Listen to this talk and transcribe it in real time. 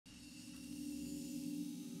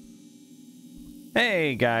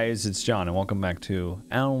Hey guys, it's John and welcome back to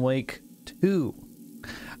Alan Wake 2.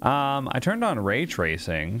 I turned on ray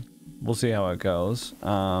tracing. We'll see how it goes.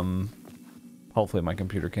 Hopefully my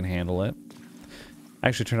computer can handle it. I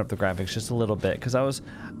actually turned up the graphics just a little bit because I was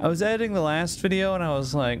editing the last video and I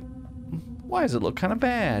was like, why does it look kind of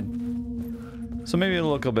bad? So maybe it'll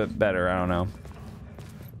look a bit better, I don't know.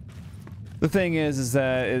 The thing is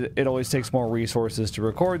that it always takes more resources to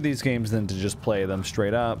record these games than to just play them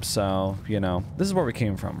straight up, so, you know, this is where we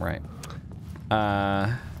came from, right?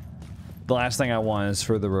 The last thing I want is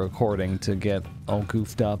for the recording to get all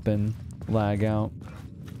goofed up and lag out.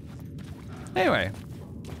 Anyway,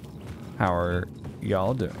 how are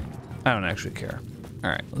y'all doing? I don't actually care.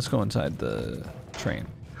 Alright, let's go inside the train.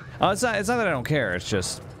 Oh, it's not that I don't care, it's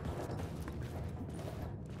just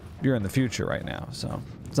you're in the future right now, so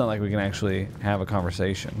it's not like we can actually have a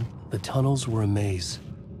conversation. The tunnels were a maze.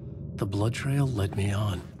 The blood trail led me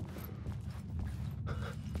on.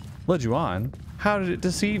 Led you on? How did it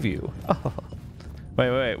deceive you? Oh.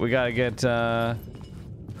 Wait, we gotta get, Oh,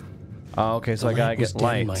 okay, so I gotta get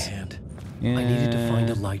light. In my hand. Yeah. I needed to find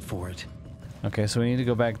a light for it. Okay, so we need to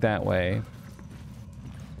go back that way.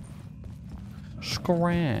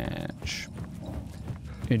 Scratch.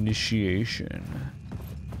 Initiation.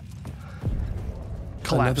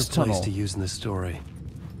 Another Collapsed place tunnel. to use in the story.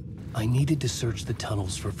 I needed to search the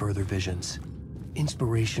tunnels for further visions.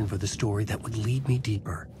 Inspiration for the story that would lead me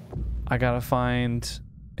deeper. I gotta find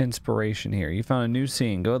inspiration here. You found a new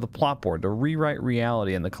scene. Go to the plot board to rewrite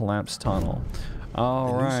reality in the collapsed tunnel.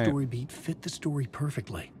 All right. The new story beat fit the story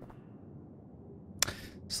perfectly.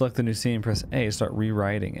 Select the new scene, press A to start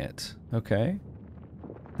rewriting it. Okay.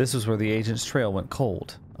 This was where the agent's trail went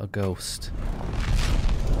cold. A ghost.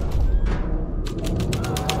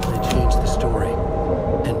 I changed the story.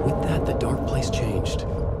 And with that, the dark place changed.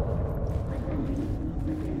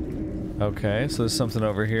 Okay, so there's something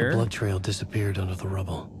over here. The blood trail disappeared under the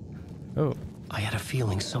rubble. Oh. I had a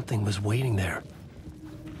feeling something was waiting there.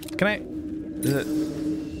 Can I... Is it...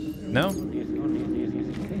 No?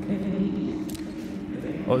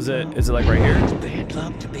 Oh, is it like right here? It's bad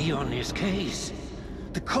luck to be on this case.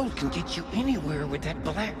 The cult can get you anywhere with that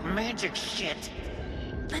black magic shit.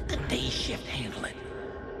 Let the day shift handle it.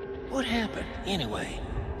 What happened, anyway?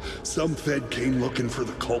 Some Fed came looking for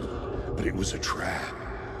the cult, but it was a trap.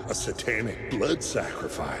 A satanic blood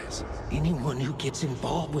sacrifice. Anyone who gets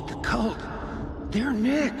involved with the cult, they're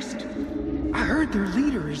next. I heard their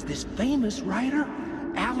leader is this famous writer,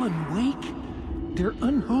 Alan Wake. Their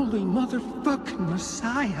unholy motherfucking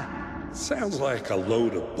messiah. Sounds like a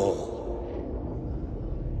load of bull.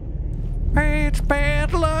 It's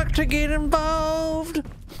bad luck to get involved.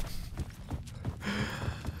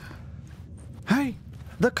 Hey,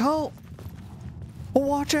 the cult.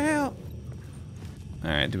 Watch out. All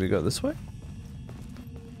right, do we go this way?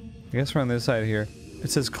 I guess we're on this side here. It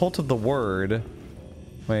says Cult of the Word.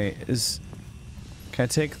 Wait, can I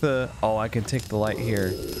take the... Oh, I can take the light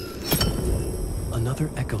here. Another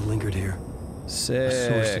echo lingered here. Sick. A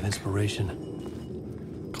source of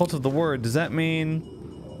inspiration. Cult of the Word, does that mean...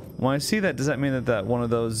 When I see that, does that mean that one of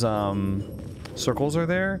those circles are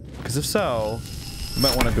there? Because if so, you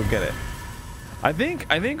might want to go get it. I think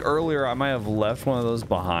earlier I might have left one of those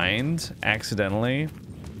behind accidentally.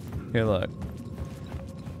 Here, look.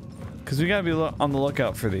 Because we gotta be on the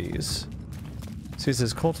lookout for these. See, it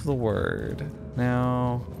says Cult of the Word.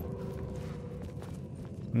 Now...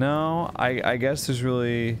 No, I guess there's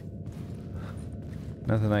really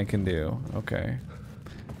nothing I can do. Okay.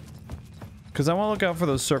 Because I want to look out for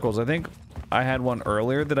those circles. I think I had one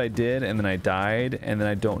earlier that I did, and then I died, and then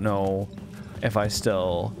I don't know if I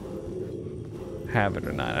still have it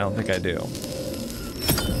or not. I don't think I do.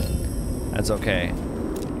 That's okay.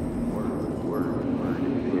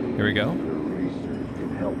 Here we go.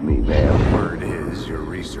 Can help me, ma'am. Word is your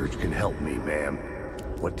research can help me, ma'am.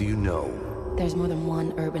 What do you know? There's more than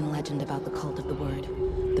one urban legend about the Cult of the Word.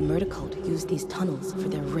 The murder cult used these tunnels for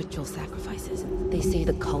their ritual sacrifices. They say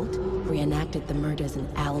the cult reenacted the murders in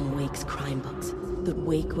Alan Wake's crime books. That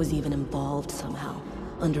Wake was even involved somehow,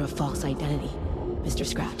 under a false identity, Mr.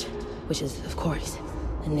 Scratch, which is, of course,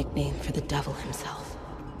 a nickname for the devil himself.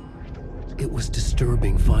 It was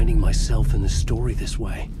disturbing finding myself in the story this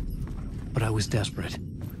way. But I was desperate,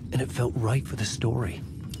 and it felt right for the story.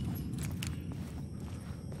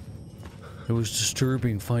 It was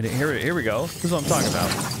disturbing finding... Here we go. This is what I'm talking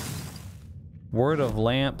about. Word of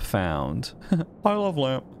Lamp found. I love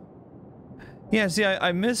Lamp. Yeah, see,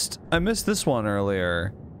 I missed this one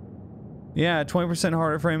earlier. Yeah, 20%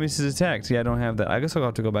 harder for enemies to detect. Yeah, I don't have that. I guess I'll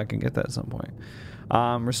have to go back and get that at some point.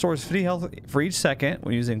 Restores 50 health for each second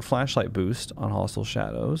when using flashlight boost on hostile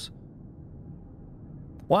shadows.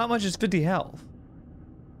 Well, how much is 50 health?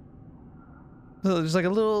 So just like a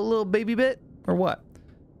little baby bit, or what?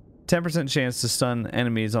 10% chance to stun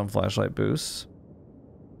enemies on flashlight boosts.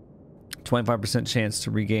 25% chance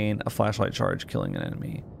to regain a flashlight charge, killing an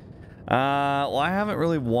enemy. Well, I haven't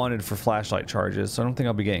really wanted for flashlight charges, so I don't think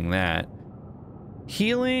I'll be getting that.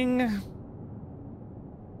 Healing.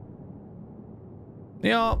 You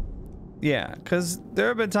know, yeah, because there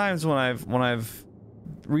have been times when I've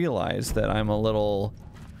realized that I'm a little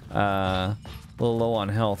low on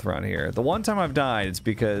health around here. The one time I've died, it's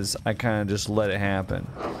because I kind of just let it happen.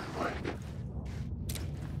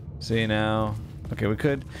 See now? Okay, we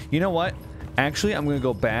could. You know what? Actually, I'm gonna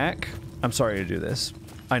go back. I'm sorry to do this.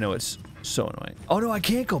 I know it's so annoying. Oh no, I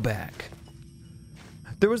can't go back.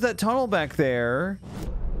 There was that tunnel back there,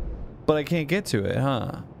 but I can't get to it,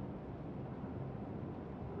 huh?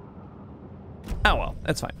 Oh well,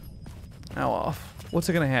 that's fine. Oh well. What's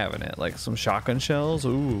it gonna have in it? Like some shotgun shells?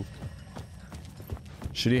 Ooh.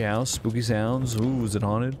 Shitty house, spooky sounds. Ooh, is it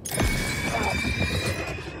haunted?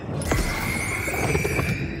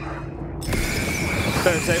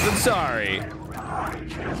 Better safe than sorry.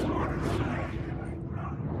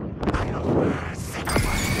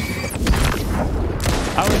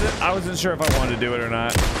 I wasn't sure if I wanted to do it or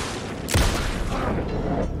not.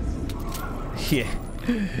 Yeah.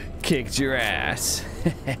 Kicked your ass.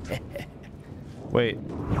 Wait.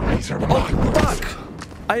 Oh, fuck!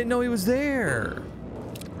 I didn't know he was there.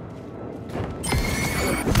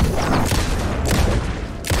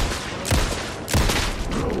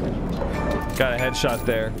 Got a headshot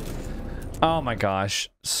there. Oh my gosh.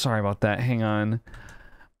 Sorry about that. Hang on.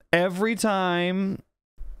 Every time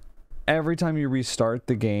you restart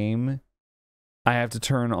the game, I have to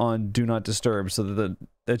turn on Do Not Disturb so that the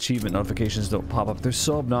achievement notifications don't pop up. They're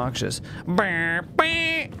so obnoxious.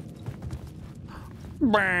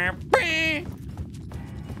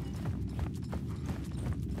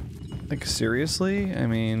 Like, seriously? I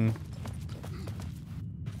mean...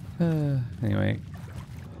 anyway.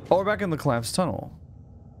 Oh, we're back in the collapsed tunnel.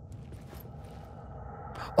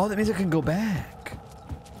 Oh, that means I can go back.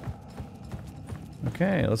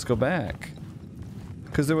 Okay, let's go back.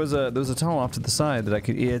 Because there was a tunnel off to the side that I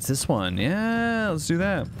could... Yeah, it's this one. Yeah, let's do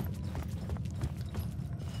that.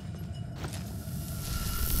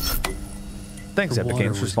 Thanks, Epic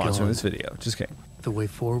Games, for sponsoring this video. Just kidding. The way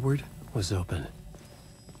forward was open.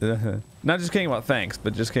 Not just kidding about thanks,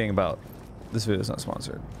 but just kidding about this video is not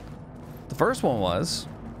sponsored. The first one was,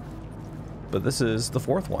 but this is the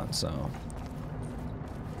fourth one, so...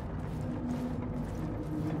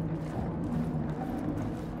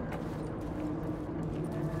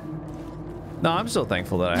 No, I'm still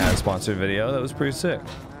thankful that I had a sponsored video. That was pretty sick.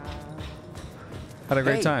 Had a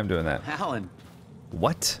great time doing that. Alan.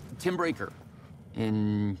 What? Tim Breaker.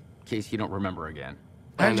 In case you don't remember again.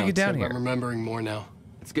 How did you get down Tim, here? I'm remembering more now.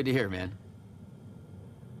 It's good to hear, man.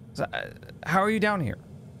 So, how are you down here?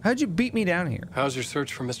 How'd you beat me down here? How's your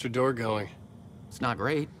search for Mr. Door going? It's not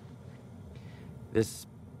great. This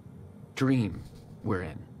dream we're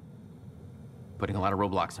in, putting a lot of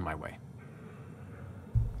roadblocks in my way.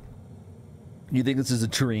 You think this is a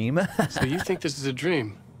dream? So you think this is a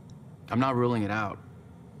dream? I'm not ruling it out.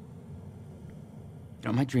 You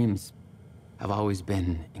know, my dreams have always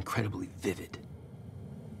been incredibly vivid.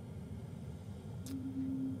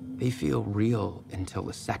 They feel real until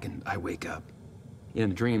the second I wake up. In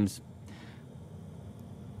the dreams,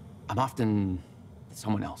 I'm often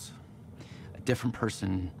someone else. A different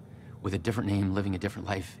person with a different name, living a different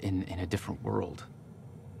life in a different world.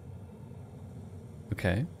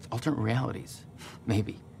 Okay. Alternate realities,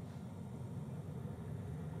 maybe.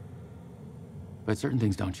 But certain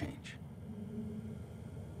things don't change.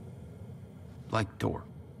 Like Door.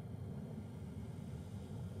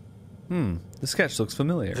 The sketch looks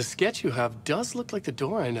familiar. The sketch you have does look like the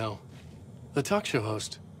Door I know. The talk show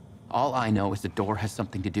host. All I know is the Door has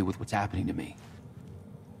something to do with what's happening to me.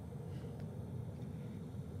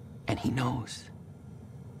 And he knows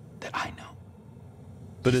that I know.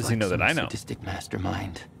 But He's does he know like that I some know? sadistic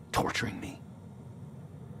mastermind torturing me.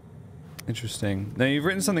 Interesting. Now you've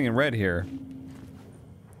written something in red here.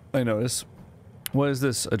 I notice. What is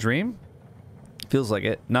this? A dream? Feels like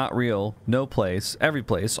it. Not real. No place. Every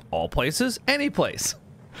place. All places. Any place.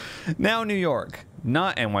 Now New York.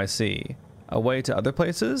 Not NYC. A way to other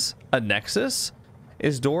places? A nexus?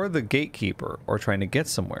 Is Door the gatekeeper or trying to get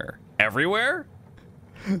somewhere? Everywhere?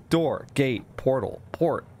 Door, gate, portal,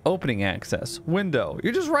 port, opening access, window.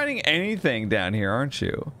 You're just writing anything down here, aren't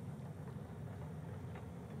you?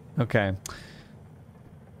 Okay.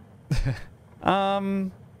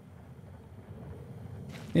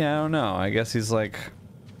 Yeah, I don't know. I guess he's like...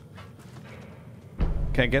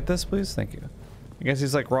 Can I get this, please? Thank you. I guess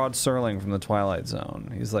he's like Rod Serling from the Twilight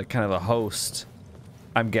Zone. He's like kind of a host,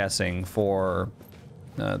 I'm guessing, for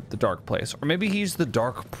the dark place. Or maybe he's the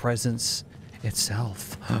dark presence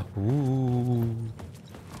itself. Ooh.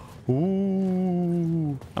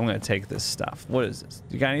 Ooh. I'm gonna take this stuff. What is this?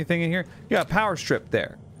 You got anything in here? You got a power strip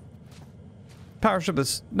there. Power strip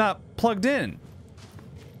that's not plugged in.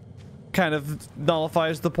 Kind of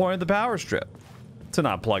nullifies the point of the power strip to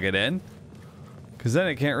not plug it in, because then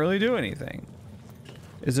it can't really do anything.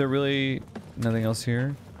 Is there really nothing else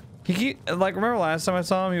here? Like, remember last time I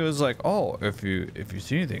saw him, he was like, oh, if you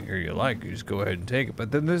see anything here you like, you just go ahead and take it.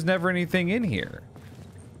 But then there's never anything in here.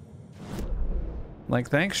 Like,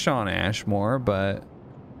 thanks, Shawn Ashmore, but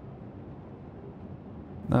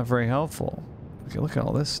not very helpful. Okay, look at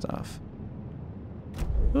all this stuff.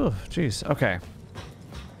 Oh, jeez. Okay.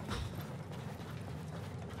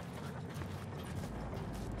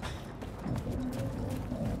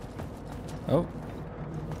 Oh.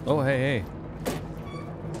 Oh, hey, hey.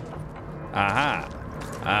 Aha.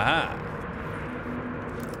 Aha.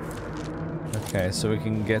 Okay, so we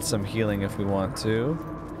can get some healing if we want to.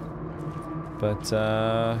 But,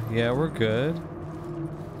 yeah, we're good.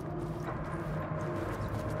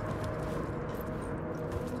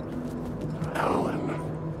 Alan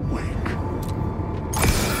Wake.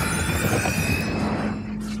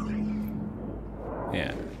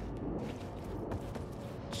 Yeah.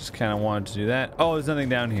 Just kind of wanted to do that. Oh, there's nothing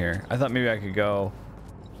down here. I thought maybe I could go.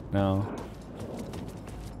 No.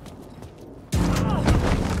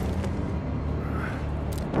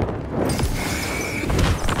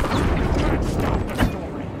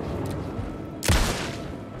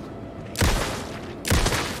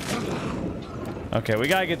 Okay, we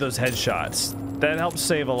gotta get those headshots. That helps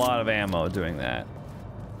save a lot of ammo doing that.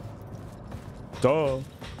 Duh.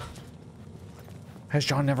 Has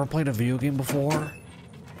John never played a video game before?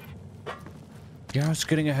 Yes,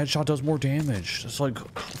 getting a headshot does more damage. It's like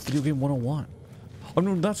video game 101. I've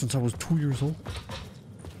known that since I was 2 years old.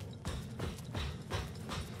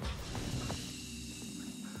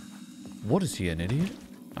 What is he, an idiot?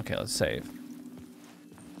 Okay, let's save.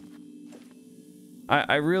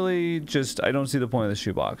 I really just, I don't see the point of the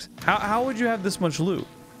shoebox. How would you have this much loot?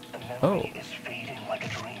 Oh. Is fading like a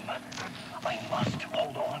dream. I must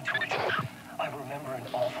hold on to it. I remember an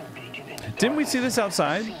awful beacon in the Didn't we see this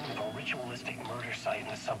outside? scene of a ritualistic murder site in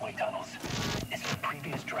the subway tunnels. Is the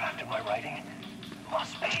previous draft of my writing?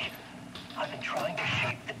 Must be. I've been trying to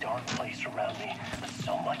shape the dark place around me, but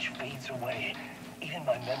so much fades away. Even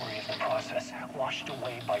my memory of the process, washed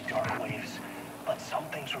away by dark waves. But some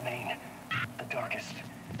things remain. The darkest,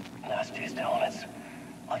 nastiest elements,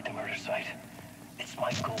 like the murder site. It's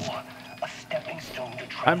my goal, a stepping stone to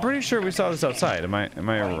travel. I'm pretty sure we saw this outside. Am I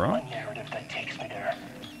wrong? A narrative that takes me there.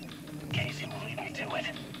 Casey will lead me to it.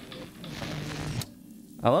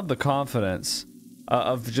 I love the confidence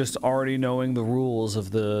of just already knowing the rules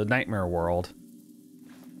of the nightmare world.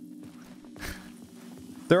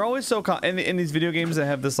 They're always so in these video games that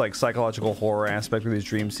have this like psychological horror aspect of these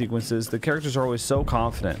dream sequences. The characters are always so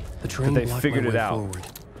confident that they figured it out. Forward,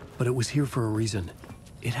 but it was here for a reason.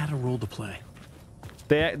 It had a role to play.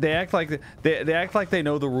 They act like they act like they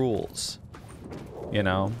know the rules. You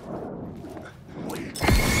know.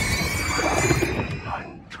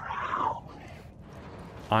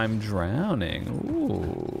 I'm drowning.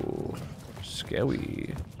 Ooh,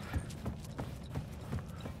 scary.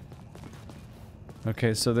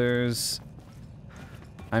 Okay, so there's,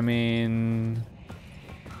 I mean,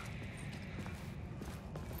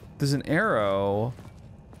 there's an arrow.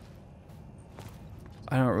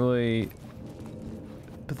 I don't really,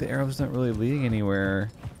 but the arrow's not really leading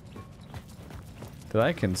anywhere that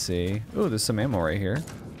I can see. Ooh, there's some ammo right here.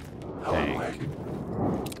 Dang.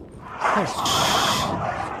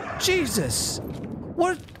 Oh, Jesus!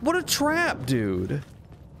 What a trap, dude.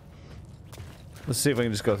 Let's see if I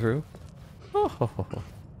can just go through. Oh.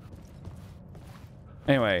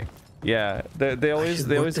 Anyway, yeah, they always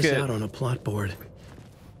get out on a plot board.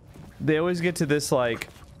 They always get to this like,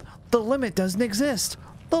 the limit doesn't exist.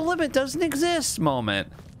 The limit doesn't exist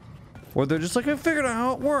moment, where they're just like, I figured out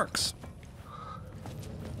how it works.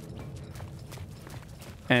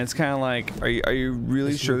 And it's kind of like, are you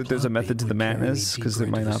really sure that there's a method to the madness? Because there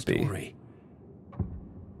might not be.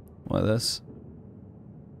 What is this?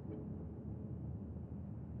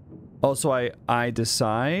 Oh, so I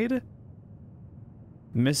decide.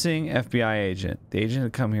 Missing FBI agent. The agent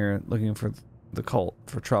had come here looking for the cult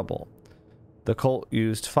for trouble. The cult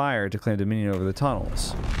used fire to claim dominion over the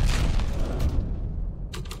tunnels.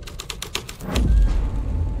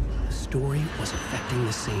 The story was affecting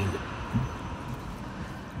the scene.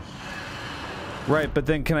 Right, but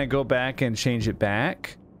then can I go back and change it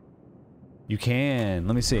back? You can.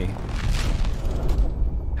 Let me see.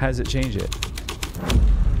 How does it change it?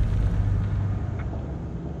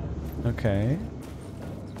 Okay.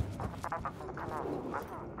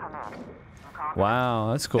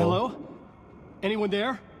 Wow, that's cool. Hello? Anyone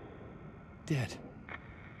there? Dead.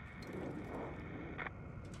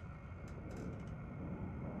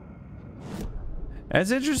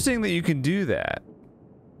 It's interesting that you can do that.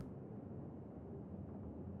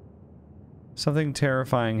 Something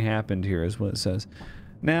terrifying happened here is what it says.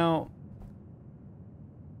 Now,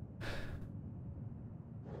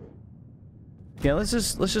 yeah, let's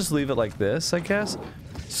just leave it like this, I guess.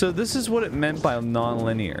 So this is what it meant by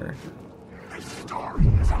non-linear.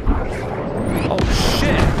 Oh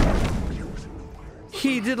shit!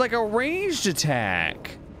 He did like a ranged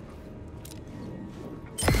attack.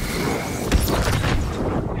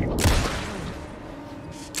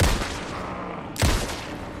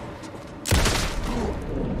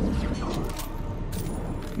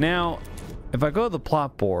 Now, if I go to the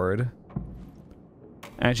plot board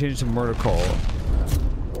and I change it to murder cult,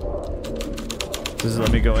 does it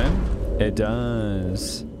let me go in? It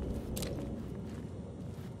does.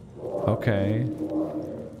 Okay.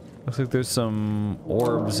 Looks like there's some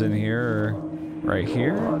orbs in here. Right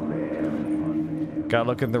here. Gotta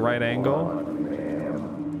look at the right angle.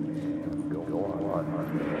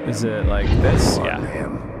 Is it like this? Yeah.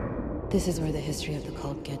 This is where the history of the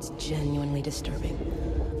cult gets genuinely disturbing.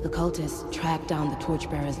 The cultists track down the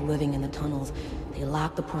torchbearers living in the tunnels. They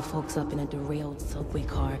lock the poor folks up in a derailed subway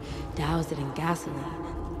car, douse it in gasoline.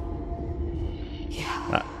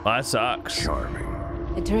 Yeah. That sucks. Charming.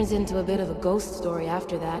 It turns into a bit of a ghost story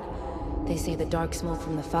after that. They say the dark smoke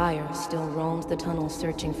from the fire still roams the tunnels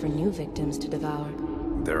searching for new victims to devour.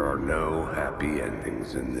 There are no happy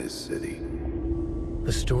endings in this city.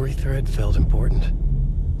 The story thread felt important.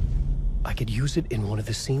 I could use it in one of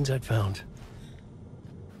the scenes I'd found.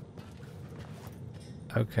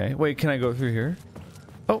 Okay. Wait, can I go through here?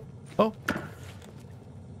 Oh, oh.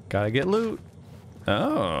 Gotta get loot.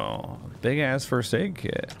 Oh, big ass first aid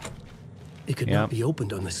kit. It could not be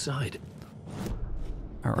opened on the side.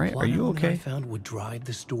 All right, are you I okay? found would drive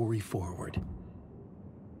the story forward.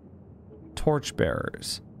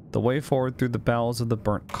 Torchbearers. The way forward through the bowels of the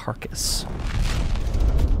burnt carcass.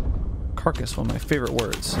 Carcass, one of my favorite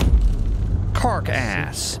words.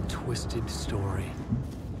 Carcass. Twisted story.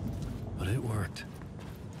 But it worked.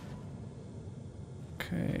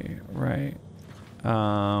 Okay, right.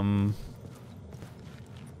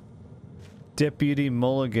 Deputy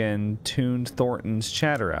Mulligan tuned Thornton's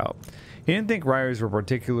chatter out. He didn't think Ryers were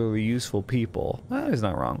particularly useful people. Well, he's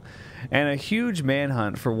not wrong. And a huge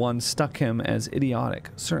manhunt for one struck him as idiotic.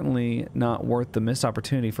 Certainly not worth the missed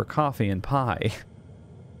opportunity for coffee and pie.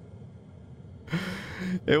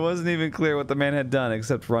 It wasn't even clear what the man had done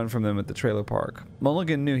except run from them at the trailer park.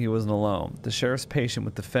 Mulligan knew he wasn't alone. The sheriff's patience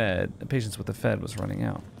with the Fed was running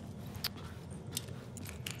out.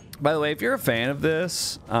 By the way, if you're a fan of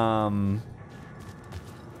this,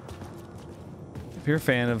 if you're a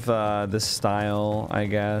fan of this style, I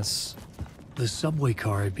guess. The subway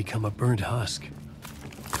car had become a burnt husk.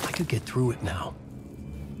 I could get through it now.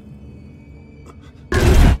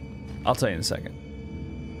 I'll tell you in a second.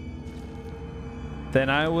 Then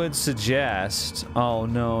I would suggest... Oh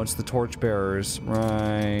no, it's the torchbearers.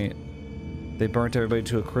 Right. They burnt everybody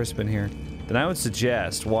to a crisp in here. Then I would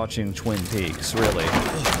suggest watching Twin Peaks, really.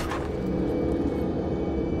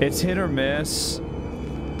 It's hit or miss.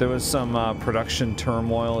 There was some production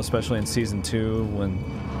turmoil, especially in season 2 when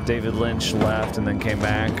David Lynch left and then came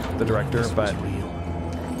back, the director, but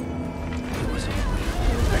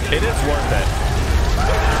it is worth it.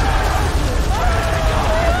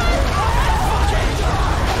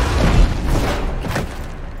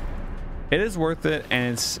 It is worth it,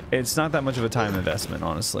 and it's not that much of a time investment,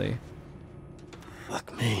 honestly.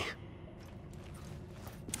 Fuck me.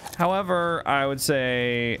 However, I would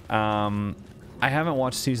say I haven't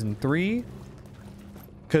watched season 3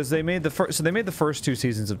 because they made the first 2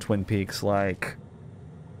 seasons of Twin Peaks like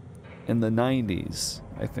in the 90s,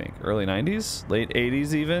 I think, early 90s, late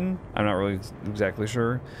 80s even. I'm not really exactly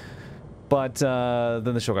sure. But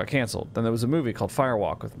then the show got canceled. Then there was a movie called Fire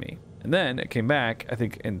Walk with Me. And then it came back, I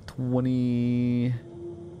think, in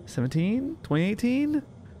 2017, 2018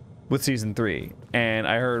 with season 3. And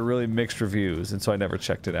I heard really mixed reviews, and so I never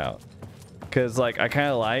checked it out. Because, like, I kind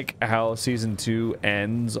of like how season 2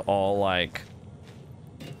 ends all, like,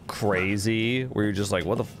 crazy, where you're just like,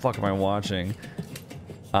 what the fuck am I watching?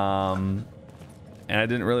 And and I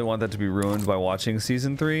didn't really want that to be ruined by watching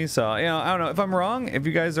season 3. So, you know, I don't know if I'm wrong. If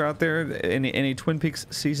you guys are out there, any Twin Peaks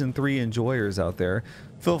season 3 enjoyers out there,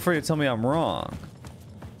 feel free to tell me I'm wrong.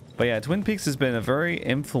 But yeah, Twin Peaks has been a very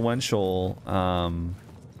influential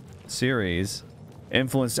series.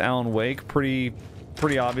 Influenced Alan Wake pretty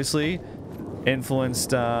obviously.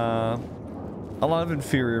 Influenced a lot of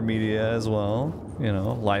inferior media as well. You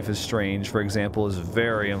know, Life is Strange, for example, is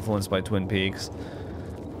very influenced by Twin Peaks.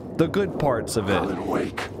 The good parts of it. Alan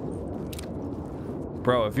Wake.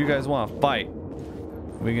 Bro, if you guys want to fight,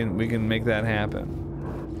 we can make that happen.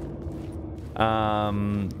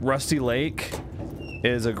 Rusty Lake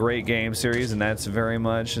is a great game series, and that's very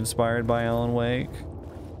much inspired by Alan Wake.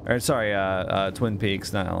 Or sorry, Twin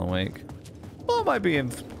Peaks, not Alan Wake. Well, it might be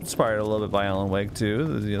inspired a little bit by Alan Wake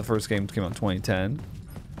too. The first game came out in 2010.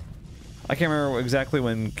 I can't remember exactly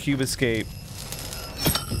when Cube Escape,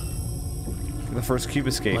 the first Cube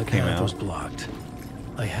Escape came out. My path was blocked.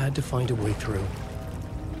 I had to find a way through.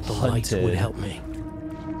 The lights would help me.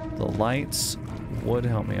 The lights would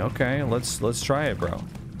help me. Okay, let's try it, bro.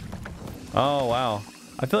 Oh wow,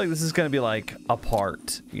 I feel like this is gonna be like a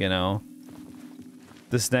part, you know.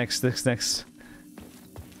 This next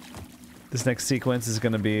sequence is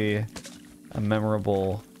gonna be a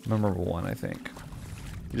memorable one, I think.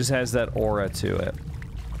 It just has that aura to it.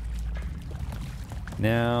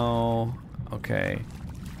 Now, okay.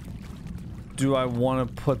 Do I want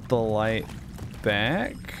to put the light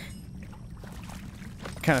back?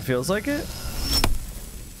 Kind of feels like it.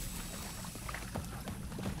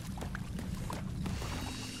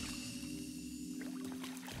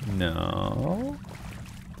 No.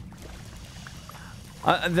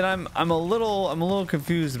 Then I'm a little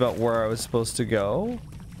confused about where I was supposed to go.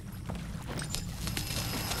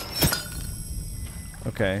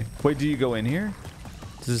 Okay. Wait, do you go in here?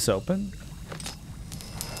 Does this open?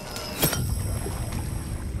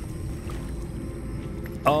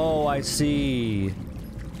 Oh, I see.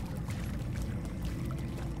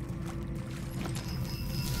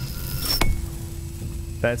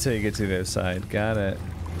 That's how you get to the other side. Got it.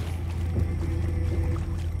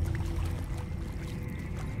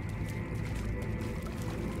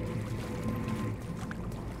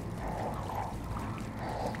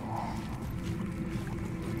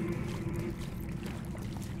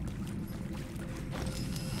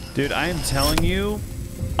 Dude, I am telling you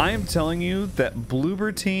that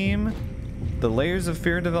Bloober Team, the Layers of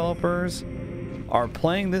Fear developers, are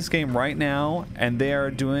playing this game right now, and they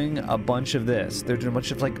are doing a bunch of this. They're doing a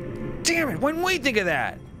bunch of like, damn it, why didn't we think of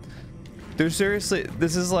that? They're seriously,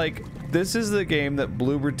 this is the game that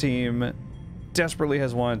Bloober Team desperately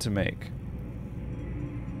has wanted to make.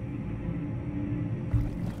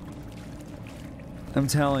 I'm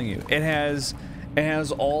telling you, it has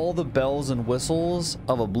all the bells and whistles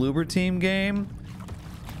of a Bloober Team game,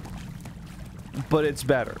 but it's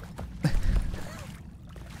better.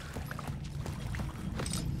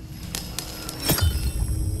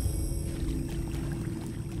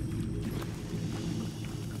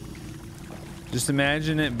 Just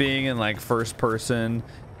imagine it being in like first person,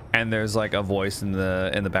 and there's like a voice in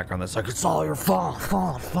the background that's like, "It's all your fault,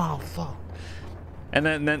 fault." And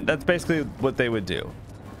then that's basically what they would do.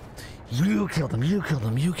 You killed them, you killed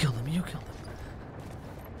them, you killed them, you killed them.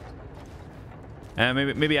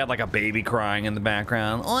 And maybe add like a baby crying in the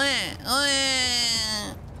background.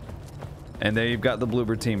 And there you've got the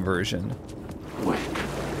Bloober Team version.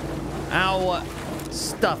 Ow!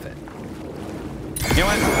 Stuff it. You know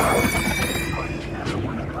what?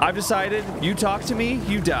 I've decided, you talk to me,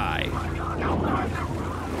 you die.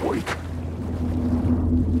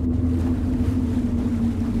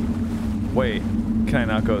 Wait, can I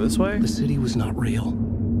not go this way? The city was not real.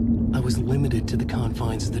 I was limited to the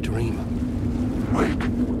confines of the dream.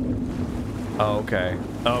 Oh, okay.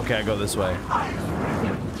 Okay, I go this way.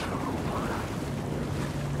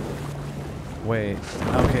 Wait.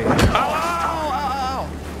 Okay. Ow, ow, ow,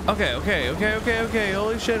 ow. Okay.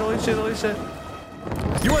 Holy shit.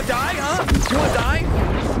 You wanna die, huh? You wanna die?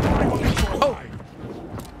 Oh.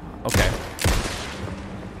 Okay.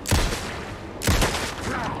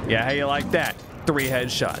 Yeah, how you like that? 3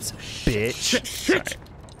 headshots, bitch. Shit.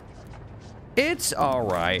 It's all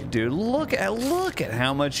right, dude. Look at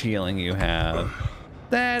how much healing you have.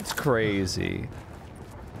 That's crazy.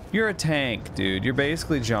 You're a tank, dude. You're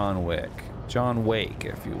basically John Wick. John Wake,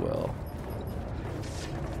 if you will.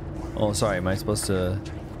 Oh, sorry. Am I supposed to?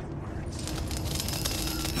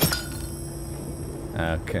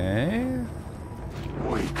 Okay.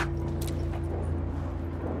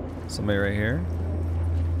 Somebody right here.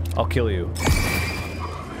 I'll kill you.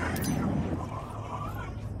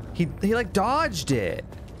 He like dodged it.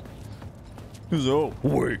 He's like, oh,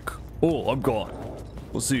 wake. Oh, I'm gone.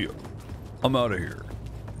 We'll see you. I'm out of here.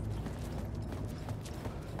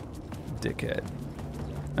 Dickhead.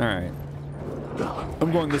 Alright.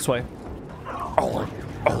 I'm going this way.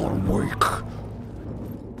 Alan Wake.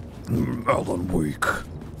 Alan Wake.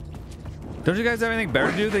 Don't you guys have anything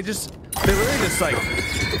better to do? They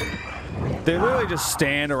literally just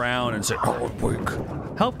stand around and say, Alan Wake.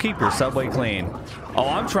 help keep your subway clean. Oh,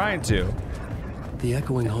 I'm trying to. The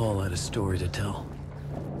echoing hall had a story to tell.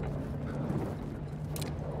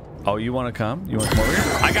 Oh, you want to come? You want to come over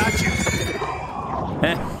here? I got you.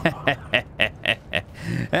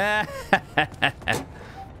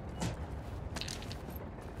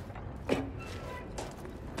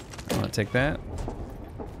 I want to take that.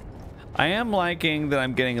 I am liking that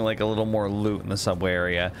I'm getting like a little more loot in the subway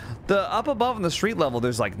area. The up above in the street level,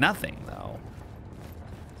 there's like nothing though,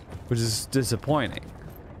 which is disappointing.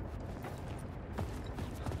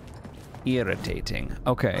 Irritating.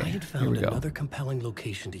 Okay, I had here found we go. another compelling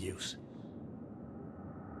location to use.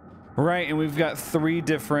 Right, and we've got 3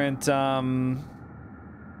 different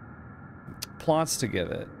plots to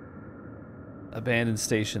give it. Abandoned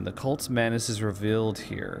station. The cult's madness is revealed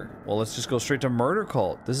here. Well, let's just go straight to Murder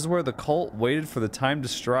Cult. This is where the cult waited for the time to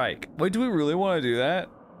strike. Wait, do we really want to do that?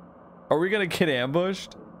 Are we gonna get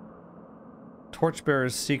ambushed?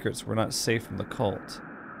 Torchbearer's secrets were not safe from the cult.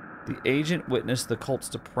 The agent witnessed the cult's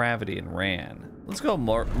depravity and ran. Let's go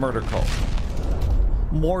Murder Cult.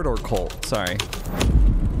 Mordor Cult, sorry.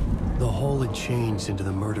 The hall had changed into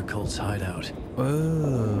the murder cult's hideout.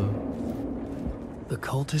 Oh. The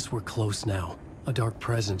cultists were close now, a dark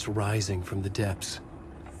presence rising from the depths.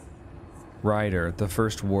 Rider, the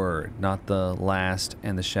first word, not the last,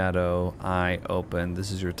 and the shadow eye open.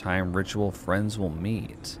 This is your time. Ritual friends will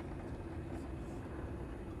meet.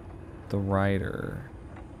 The rider.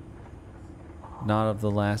 Not of the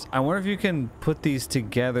last. I wonder if you can put these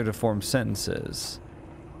together to form sentences.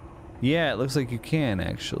 Yeah, it looks like you can,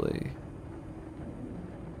 actually.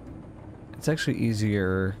 It's actually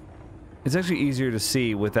easier. It's actually easier to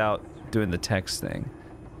see without doing the text thing.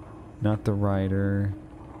 Not the writer.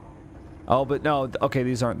 Oh, but no. Okay,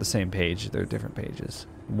 these aren't the same page. They're different pages.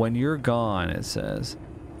 When you're gone, it says.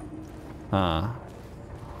 Huh.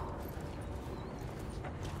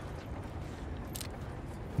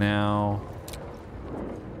 Now.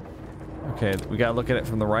 Okay, we gotta look at it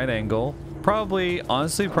from the right angle. Probably,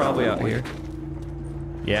 honestly, probably out here.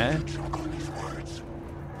 Yeah?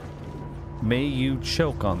 May you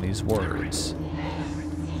choke on these words.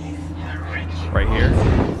 Right here?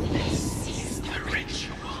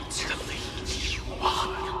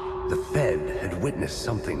 The Fed had witnessed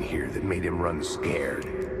something here that made him run scared.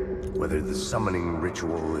 Whether the summoning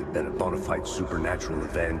ritual had been a bona fide supernatural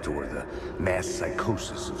event or the mass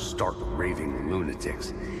psychosis of stark raving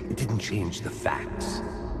lunatics, it didn't change the facts.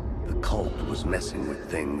 The cult was messing with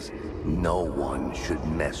things no one should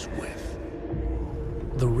mess with.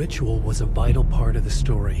 The ritual was a vital part of the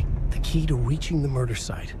story, the key to reaching the murder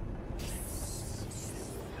site.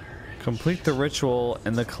 Complete the ritual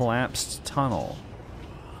in the collapsed tunnel.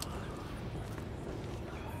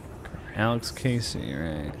 Alex Casey,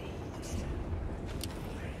 right.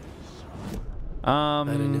 I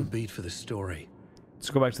had a new beat for the story. Let's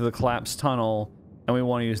go back to the collapsed tunnel, and we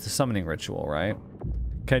want to use the summoning ritual, right?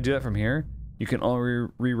 Can I do that from here? You can only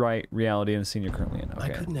rewrite reality in the scene you're currently in. Okay. I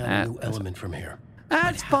couldn't add a new element from here. That's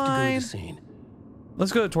I'd have fine. To go to the scene.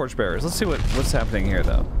 Let's go to Torchbearers. Let's see what's happening here,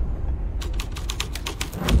 though.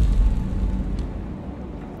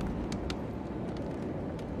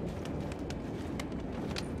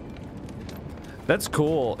 That's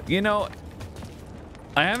cool. You know,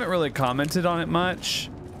 I haven't really commented on it much,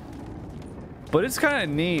 but it's kind of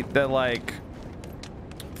neat that, like,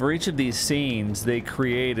 for each of these scenes, they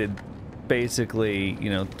created basically, you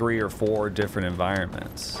know, 3 or 4 different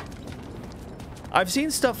environments. I've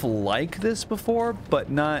seen stuff like this before, but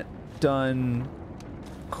not done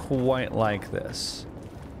quite like this.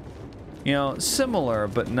 You know, similar,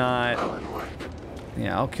 but not...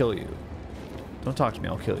 Yeah, I'll kill you. Don't talk to me,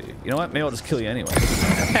 I'll kill you. You know what? Maybe I'll just kill you anyway.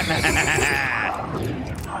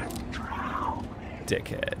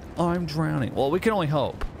 Dickhead. Oh, I'm drowning. Well, we can only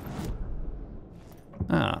hope.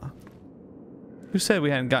 Ah. Who said we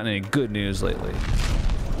hadn't gotten any good news lately?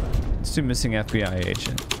 Let's do missing FBI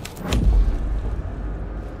agent.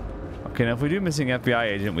 Okay, now if we do missing FBI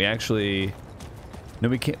agent, we actually... No,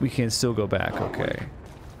 we can't. We can still go back. Okay.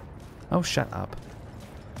 Oh, shut up.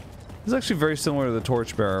 This is actually very similar to the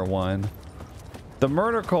Torchbearer one. The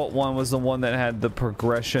Murder Cult one was the one that had the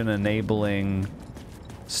progression enabling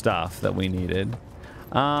stuff that we needed.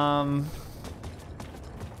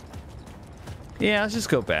 Yeah, let's just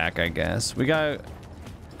go back, I guess. We gotta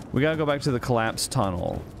go back to the collapsed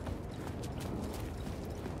tunnel.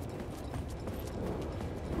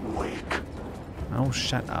 Wake. Oh,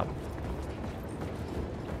 shut up.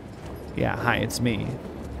 Yeah, hi, it's me.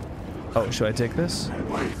 Oh, should I take this?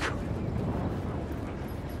 Wake.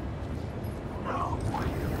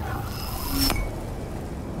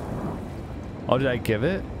 Oh, did I give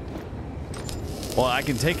it? Well, I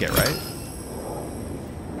can take it, right?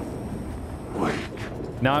 Wake.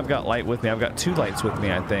 Now I've got light with me. I've got 2 lights with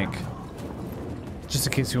me, I think. Just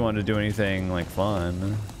in case we wanted to do anything, like,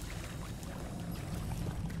 fun.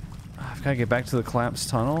 I've got to get back to the collapsed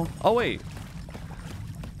tunnel. Oh, wait.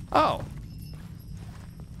 Oh.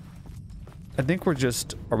 I think we're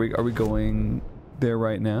just... Are we going there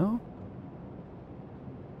right now?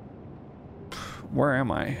 Where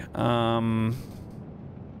am I?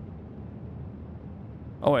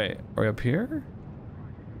 Oh, wait. Are we up here?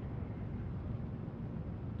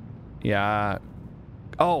 Yeah.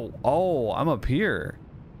 Oh, I'm up here.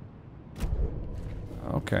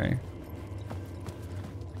 Okay.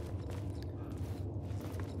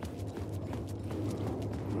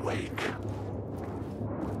 Wake.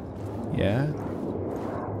 Yeah.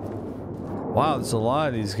 Wow, there's a lot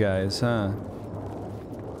of these guys, huh?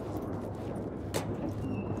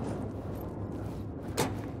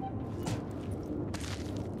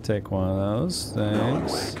 Take one of those.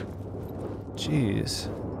 Thanks. Jeez.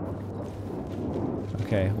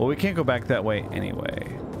 Okay, well, we can't go back that way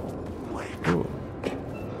anyway. Ooh.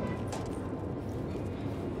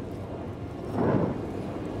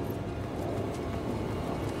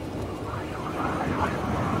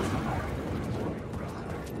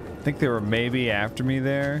 I think they were maybe after me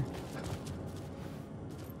there.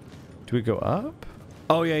 Do we go up?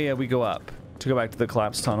 Oh, yeah, we go up to go back to the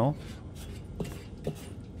collapsed tunnel.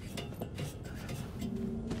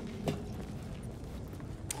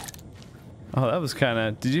 Oh, that was kind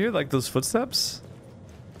of... Did you hear, like, those footsteps?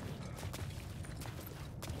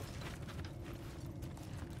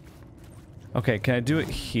 Okay, can I do it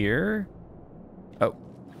here? Oh.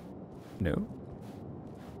 No.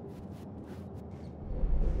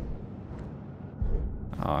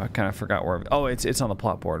 Oh, I kind of forgot where... Oh, it's on the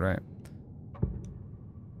plot board, right?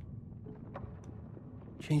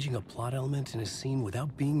 Changing a plot element in a scene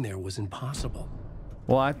without being there was impossible.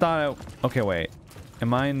 Well, I thought I... Okay, wait.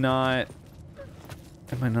 Am I not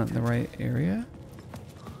in the right area?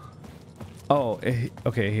 Oh,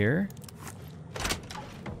 okay, here.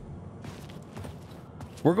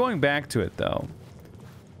 We're going back to it, though.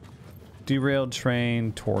 Derailed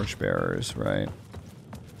train, torchbearers, right?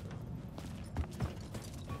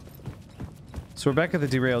 So we're back at the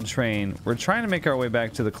derailed train. We're trying to make our way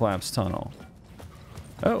back to the collapsed tunnel.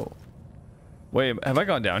 Oh. Wait, have I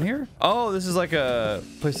gone down here? Oh, this is like a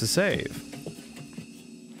place to save.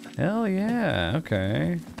 Hell yeah,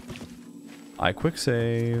 okay. I quick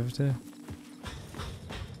saved.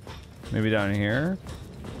 Maybe down here.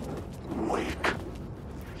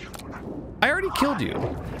 I already killed you.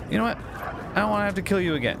 You know what? I don't want to have to kill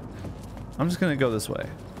you again. I'm just gonna go this way.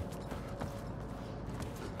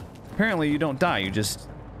 Apparently you don't die,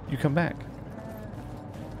 you come back.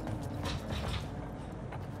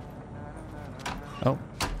 Oh.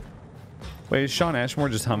 Wait, is Shawn Ashmore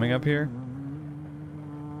just humming up here?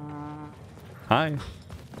 Hi.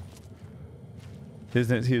 He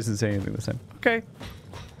doesn't say anything this time. Okay.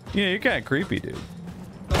 Yeah, you're kind of creepy, dude.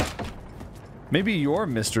 Maybe you're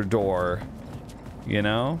Mr. Door, you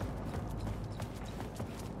know?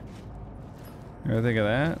 You ever think of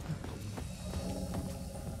that?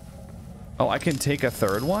 Oh, I can take a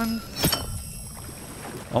third one?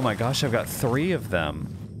 Oh my gosh, I've got 3 of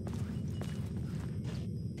them.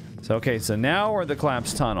 So, okay, so now we're at the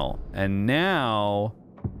collapsed tunnel. And now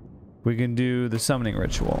we can do the summoning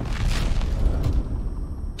ritual.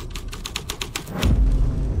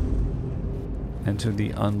 Enter the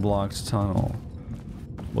unblocked tunnel.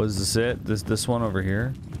 Was this it? This one over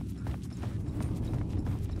here?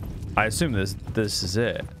 I assume this is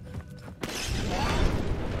it.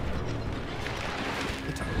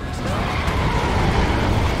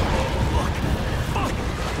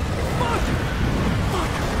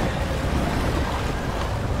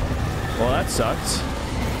 Well, that sucks.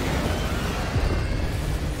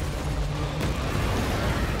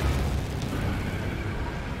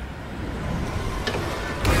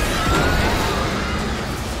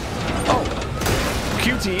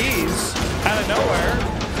 QTEs out of nowhere.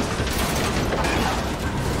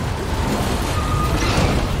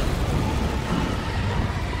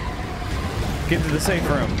 Get to the safe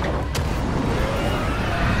room.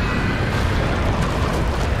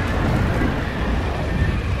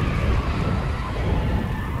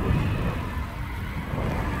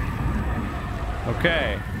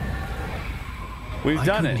 Okay. We've I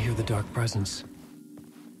done couldn't it. hear the dark presence.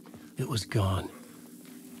 It was gone.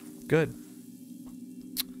 Good.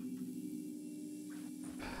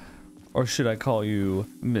 Or should I call you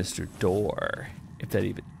Mr. Door, if that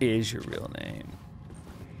even is your real name?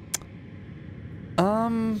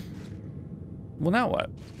 Well, now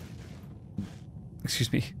what?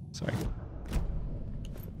 Excuse me. Sorry.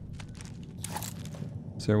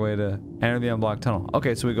 Is there a way to enter the unblocked tunnel?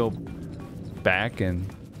 Okay, so we go back and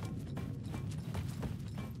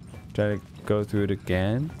try to go through it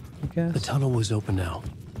again, I guess? The tunnel was open now.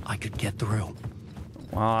 I could get through.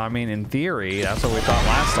 Well, I mean, in theory, that's what we thought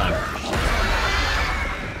last time.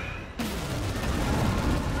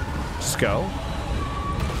 Just go.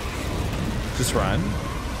 Just run.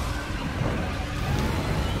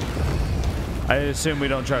 I assume we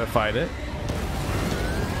don't try to fight it.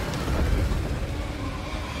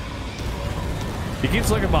 He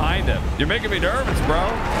keeps looking behind him. You're making me nervous, bro.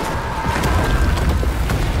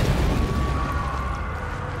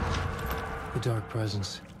 The dark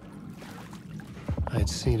presence. I had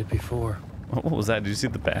seen it before. What was that? Did you see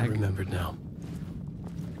the I bag? remembered now.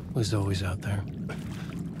 It was always out there,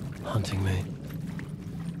 hunting me.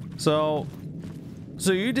 So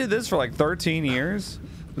you did this for like 13 years?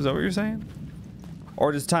 Is that what you're saying?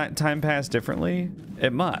 Or does time pass differently?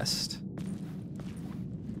 It must.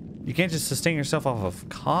 You can't just sustain yourself off of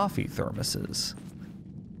coffee thermoses.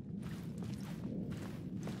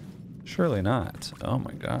 Surely not. Oh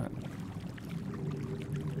my god.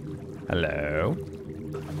 Hello?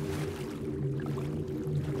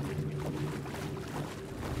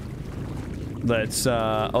 Let's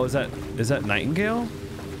oh, is that Nightingale?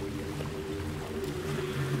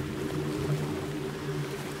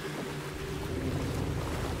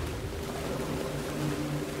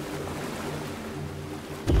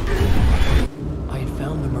 I had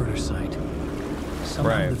found the murder site. Somehow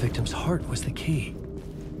Right. the victim's heart was the key.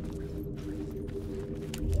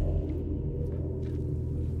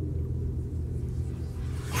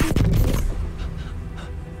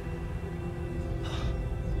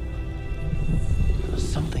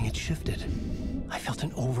 Something had shifted. I felt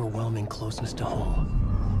an overwhelming closeness to home.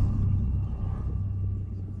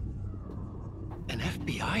 An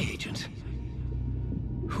FBI agent?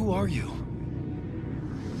 Who are you?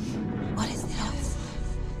 What is this?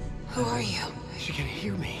 Who are you? She can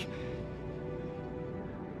hear me.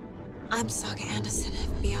 I'm Saga Anderson,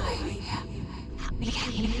 FBI. Help me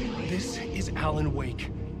get you. This is Alan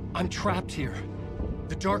Wake. I'm trapped here.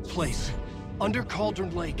 The dark place. Under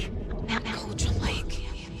Cauldron Lake. At Cauldron Lake.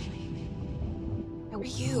 Who are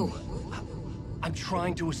you? I'm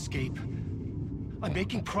trying to escape. I'm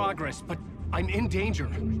making progress, but I'm in danger.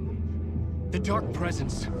 The dark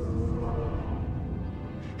presence.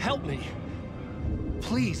 Help me.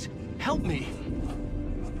 Please, help me.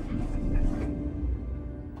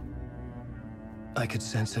 I could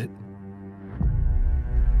sense it.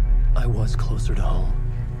 I was closer to home.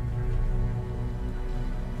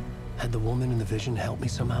 Had the woman in the vision helped me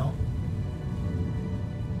somehow?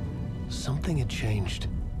 Something had changed.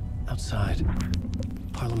 Outside.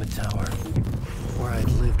 Parliament Tower. Where I'd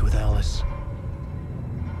lived with Alice.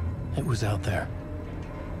 It was out there.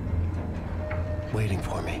 Waiting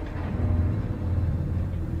for me.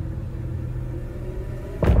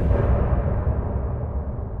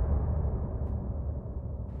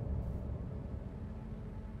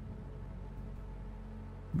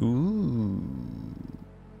 Ooh.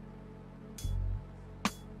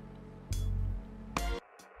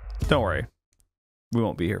 Don't worry. We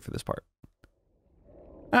won't be here for this part.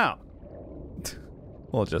 Oh.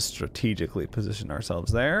 We'll just strategically position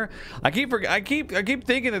ourselves there. I keep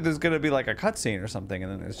thinking that there's gonna be like a cutscene or something,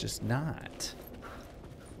 and then there's just not.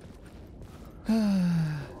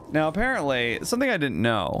 Now apparently, something I didn't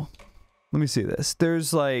know. Let me see this.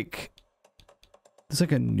 There's like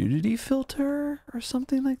a nudity filter or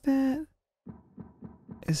something like that.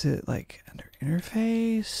 Is it like under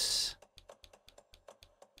interface?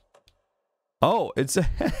 Oh, it's a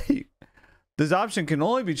this option can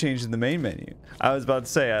only be changed in the main menu. I was about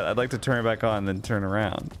to say I'd like to turn it back on and then turn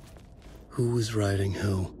around. Who was writing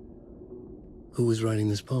who? Who was writing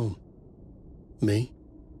this poem? Me?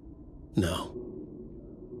 No.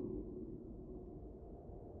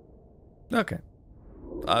 Okay.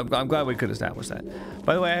 I'm glad we could establish that.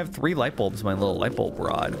 By the way, I have 3 light bulbs in my little light bulb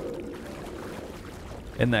rod.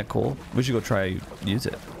 Isn't that cool? We should go try use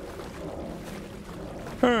it.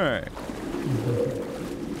 Alright.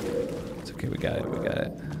 It's okay, we got it, we got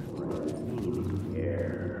it.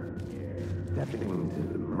 Stepping to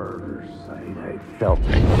the murder site, I felt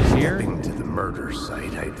it. Here? Stepping to the murder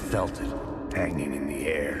site, I felt it, hanging in the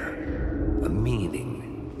air. a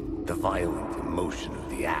meaning, the violent emotion of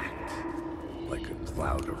the act, like a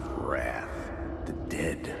cloud of wrath, the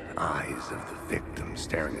dead eyes of the victim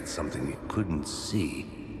staring at something you couldn't see,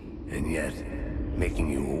 and yet making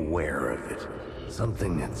you aware of it.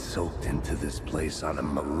 Something that's soaked into this place on a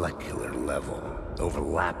molecular level,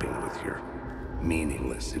 overlapping with your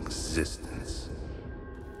meaningless existence.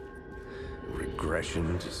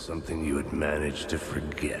 Regression to something you had managed to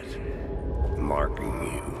forget, marking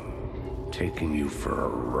you, taking you for a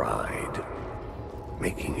ride,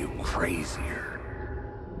 making you crazier.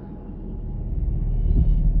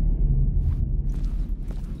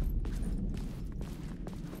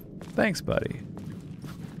 Thanks, buddy,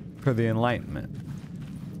 for the enlightenment.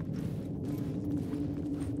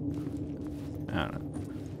 I don't know.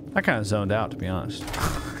 I kind of zoned out, to be honest.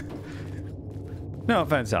 No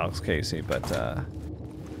offense, Alex Casey, but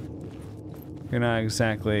you're not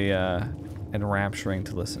exactly enrapturing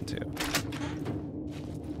to listen to.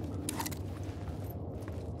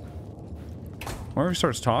 When he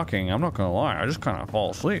starts talking, I'm not gonna lie, I just kind of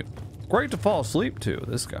fall asleep. Great to fall asleep to,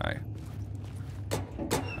 this guy.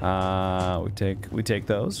 We take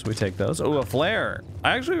those. Oh, a flare.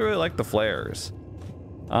 I actually really like the flares.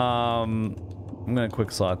 I'm gonna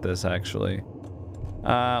quick slot this actually.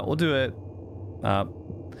 We'll do it.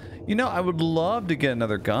 You know, I would love to get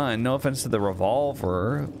another gun. No offense to the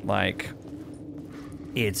revolver. Like,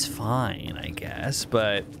 it's fine, I guess,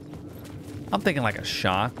 but I'm thinking like a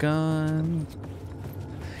shotgun.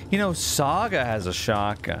 You know, Saga has a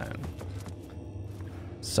shotgun.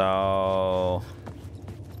 So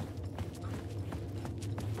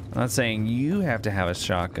I'm not saying you have to have a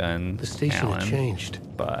shotgun. The station Alan, had changed,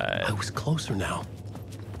 but I was closer now.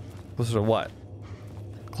 Closer to what?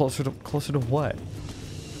 Closer to what?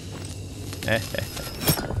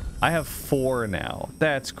 I have 4 now.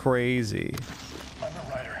 That's crazy. I'm a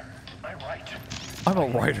writer. I write. I'm a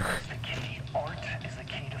writer. The key. Art is the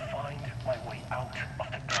key to find my way out of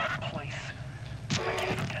the dark place. I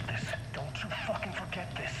can't forget this. Don't you fucking forget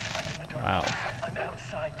this. I'm in the dark. Wow. I'm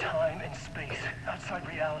outside time and space, outside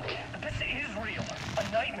reality. But this is real.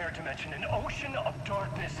 A nightmare dimension, an ocean of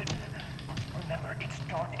darkness. Remember, its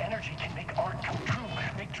dark energy can make art come true,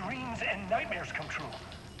 make dreams and nightmares come true.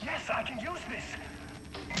 Yes, I can use this.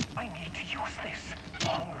 I need to use this.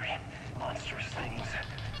 Hungry, monstrous things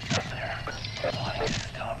out there, wanting to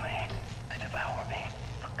stop me, to devour me,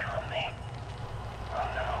 become me. Oh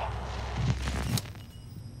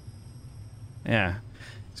no. Yeah.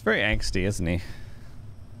 He's very angsty, isn't he?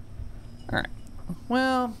 Alright.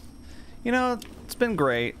 Well, you know, it's been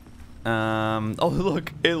great. Oh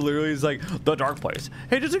look, it literally is like the dark place.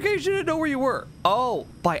 Hey, just in case you didn't know where you were. Oh,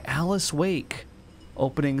 by Alice Wake.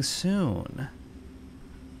 Opening soon.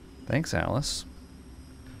 Thanks, Alice.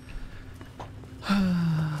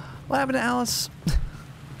 What happened to Alice?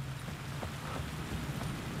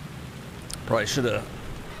 Probably should have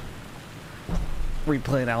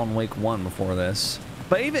replayed Alan Wake 1 before this.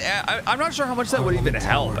 But even I'm not sure how much that would even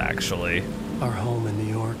help, actually. Our home in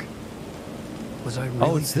New York. Was I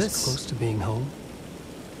really this close to being home?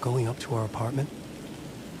 Going up to our apartment?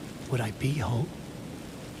 Would I be home?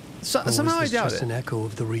 Somehow I doubt just it. An echo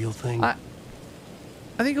of the real thing. I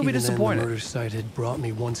think you'll be disappointed. Then the murder site had brought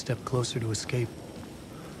me one step closer to escape.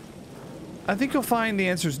 I think you'll find the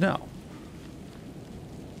answer's no.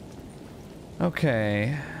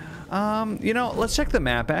 Okay. You know, let's check the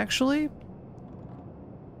map, actually.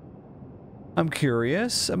 I'm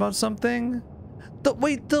curious about something.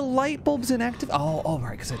 Wait, the light bulb's inactive? Oh,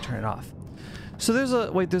 right, because I turned it off. So there's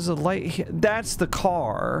a light here. That's the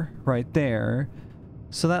car right there.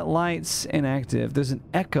 So that light's inactive. There's an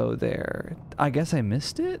echo there. I guess I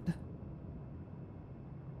missed it?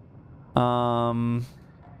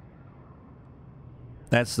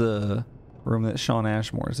 That's the room that Shawn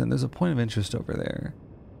Ashmore's in. There's a point of interest over there.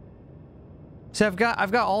 See, I've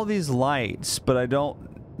got all these lights, but I don't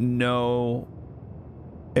know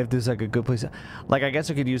if there's like a good place. Like, I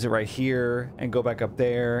guess I could use it right here and go back up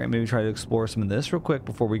there and maybe try to explore some of this real quick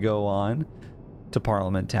before we go on to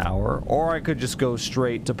Parliament Tower. Or I could just go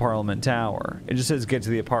straight to Parliament Tower. It just says get to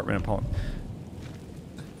the apartment.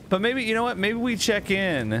 But maybe, you know what? Maybe we check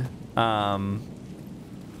in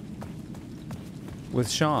with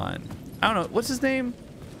Shawn. I don't know. What's his name?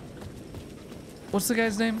 What's the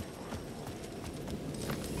guy's name?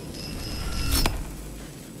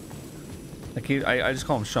 I just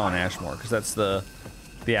call him Shawn Ashmore because that's the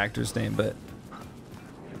actor's name, but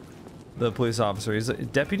the police officer, is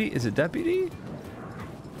it deputy? Is it deputy?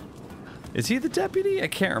 Is he the deputy? I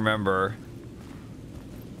can't remember.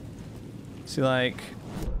 See, like,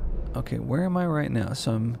 okay, where am I right now?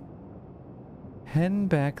 So I'm Heading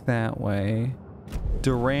back that way.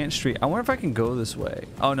 Durant Street. I wonder if I can go this way.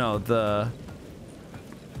 Oh no,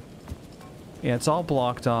 yeah, it's all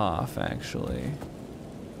blocked off, actually.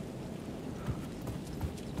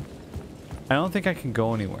 I don't think I can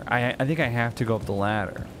go anywhere. I think I have to go up the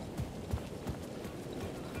ladder.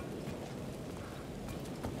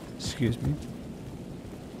 Excuse me.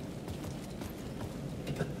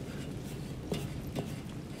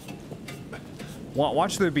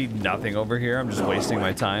 Watch there be nothing over here. I'm just wasting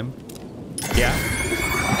my time. Yeah?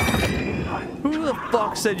 Who the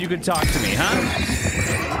fuck said you could talk to me, huh?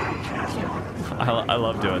 I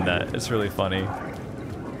love doing that. It's really funny.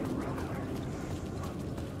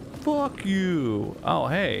 Fuck you. Oh,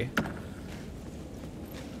 hey.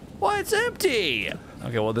 Well, it's empty.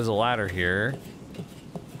 Okay, well, there's a ladder here.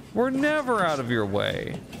 We're never out of your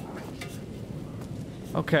way.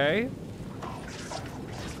 Okay.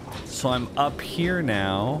 So I'm up here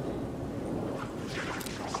now.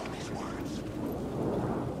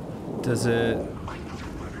 Does it...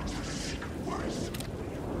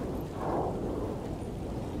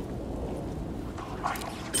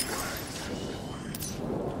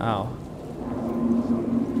 Oh.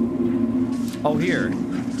 Oh, here.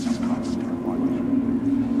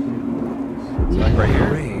 Like right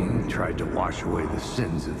here? Rain tried to wash away the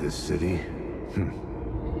sins of this city.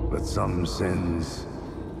 But some sins,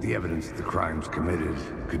 the evidence of the crimes committed,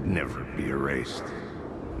 could never be erased.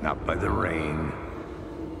 Not by the rain,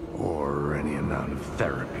 or any amount of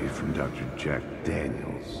therapy from Dr. Jack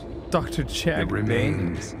Daniels. Dr. Jack There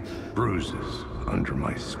remained Daniels. bruises under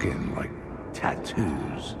my skin, like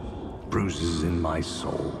tattoos. Bruises in my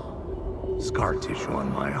soul. Scar tissue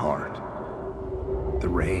on my heart. The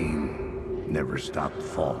rain never stopped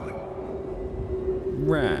falling.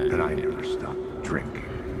 Right. And I never stopped drinking.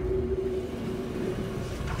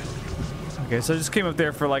 Okay, so I just came up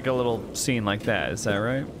there for like a little scene like that. Is that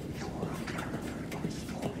right?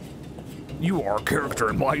 You are a character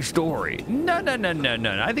in my story. No.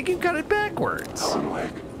 I think you've got it backwards. You know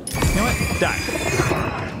what? Die.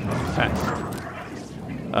 Hey.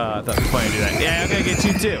 I thought it was funny to do that. Yeah, I'm gonna get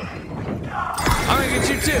you too. I'm gonna get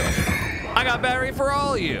you too. I got battery for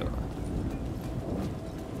all of you.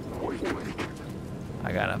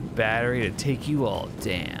 I got a battery to take you all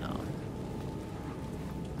down.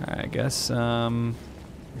 Alright, I guess,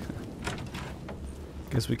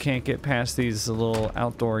 guess we can't get past these little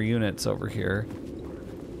outdoor units over here.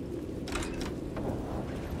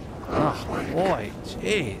 Oh boy,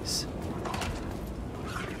 jeez.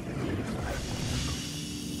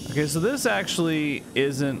 Okay, so this actually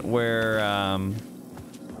isn't where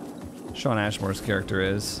Shawn Ashmore's character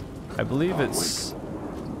is. I believe it's...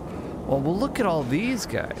 Well, look at all these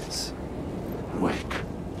guys.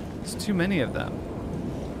 There's too many of them.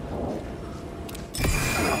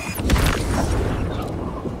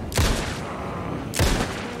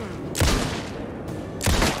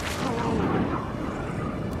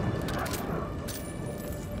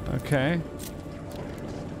 Okay.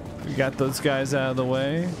 We got those guys out of the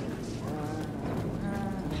way.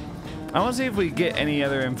 I want to see if we get any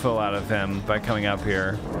other info out of him by coming up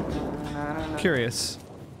here. Curious.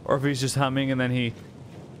 Or if he's just humming and then he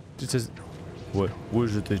just says, what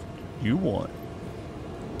is it that you want?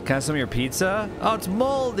 Can I have some of your pizza? Oh, it's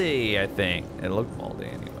moldy, I think. It looked moldy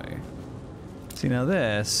anyway. See, now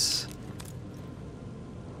this...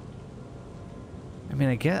 I mean,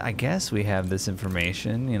 I guess we have this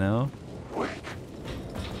information, you know?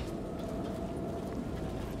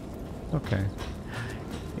 Okay.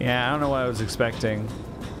 Yeah, I don't know what I was expecting.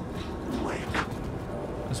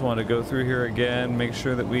 Just wanted to go through here again, make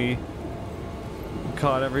sure that we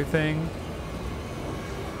caught everything.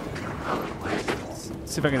 Let's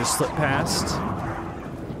see if I can just slip past.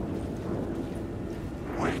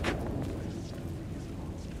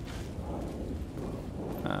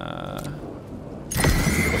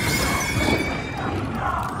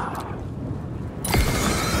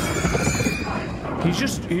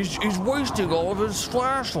 He's wasting all of his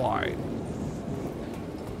flashlight.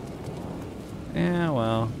 Yeah,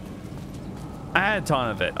 well. I had a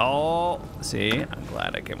ton of it. Oh, see? I'm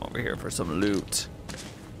glad I came over here for some loot.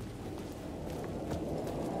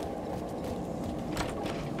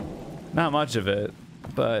 Not much of it,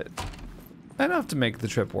 but enough to make the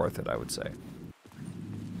trip worth it, I would say.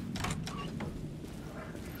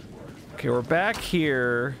 Okay, we're back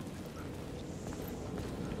here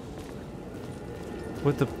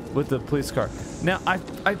with the police car. Now,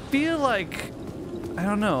 I feel like, I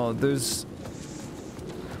don't know, there's...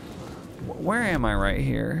 Where am I right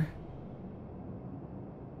here?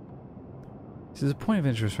 See, there's a point of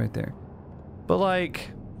interest right there. But like,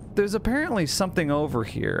 there's apparently something over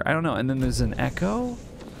here. I don't know. And then there's an echo.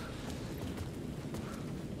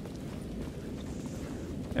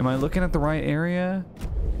 Am I looking at the right area?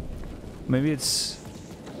 Maybe it's...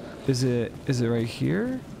 Is it right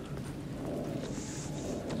here?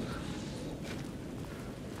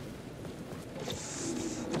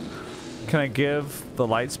 Can I give the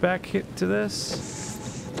lights back to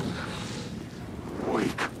this?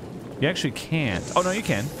 You actually can't. Oh, no, you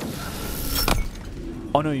can.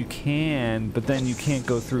 Oh, no, you can, but then you can't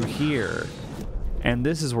go through here. And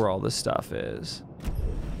this is where all this stuff is.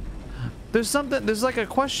 There's something, there's like a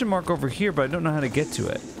question mark over here, but I don't know how to get to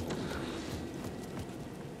it.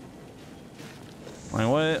 Like,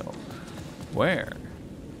 what? Where?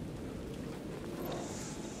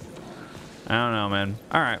 I don't know, man.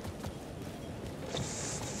 All right.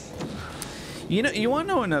 You know, you want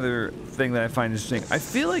to know another thing that I find interesting? I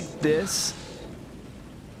feel like this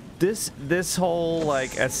whole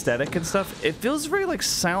like aesthetic and stuff, it feels very like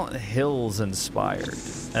Silent Hills inspired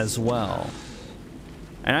as well.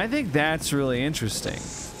 And I think that's really interesting.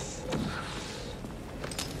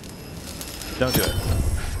 Don't do it.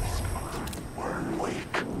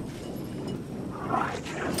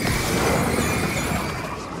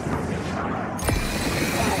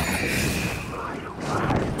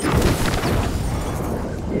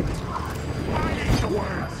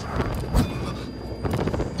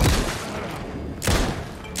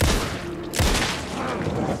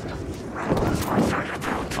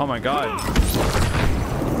 Oh my God.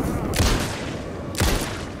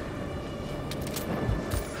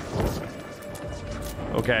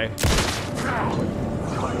 Okay.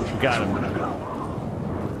 Got him.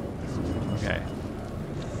 Okay.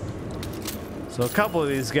 So a couple of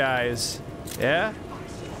these guys, yeah?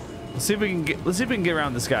 Let's see if we can get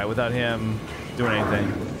around this guy without him doing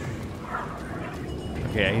anything.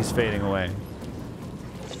 Okay, he's fading away.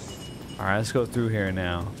 All right, let's go through here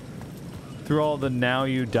now. Through all the now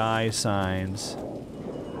you die signs.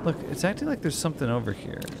 Look, it's acting like there's something over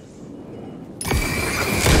here.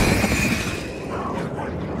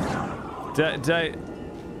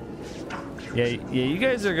 Yeah, you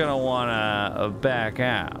guys are gonna wanna back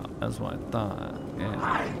out. That's what I thought.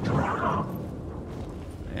 Yeah.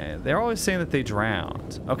 Yeah, they're always saying that they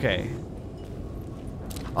drowned. Okay.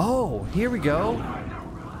 Oh, here we go.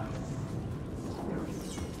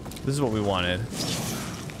 This is what we wanted.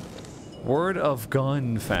 Word of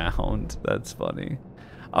gun found. That's funny.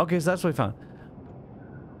 Okay, so that's what we found.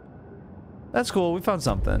 That's cool. We found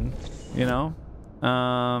something, you know?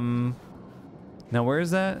 Now where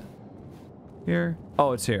is that? Here?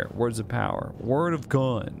 Oh, it's here. Words of power. Word of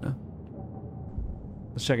gun.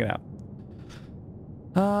 Let's check it out.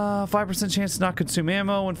 5% chance to not consume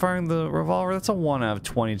ammo when firing the revolver. That's a 1 out of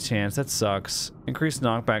 20 chance. That sucks. Increased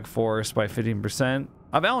knockback force by 15%.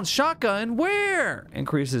 Of Alan's shotgun, where?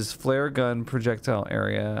 Increases flare gun projectile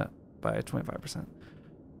area by 25%.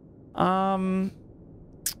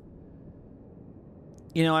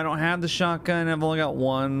 You know, I don't have the shotgun. I've only got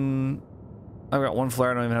one. I've got one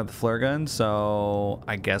flare. I don't even have the flare gun, so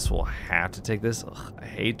I guess we'll have to take this. Ugh, I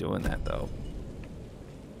hate doing that though.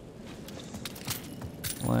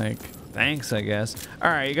 Like, thanks, I guess.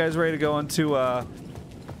 All right, you guys ready to go into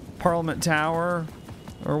Parliament Tower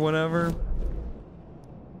or whatever?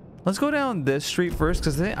 Let's go down this street first,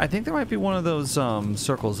 because I think there might be one of those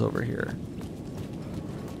circles over here.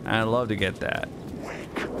 I'd love to get that.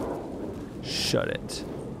 Shut it.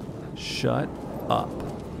 Shut up.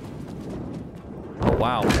 Oh,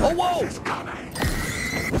 wow. Oh, whoa!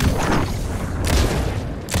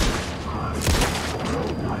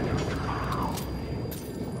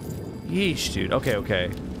 Yeesh, dude. Okay,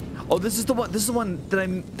 okay. Oh, this is the one. This is the one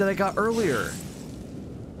that I got earlier.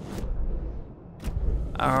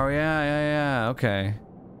 Oh, yeah. Okay.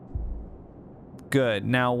 Good.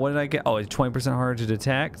 Now, what did I get? Oh, it's 20% harder to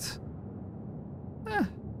detect.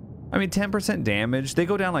 I mean, 10% damage. They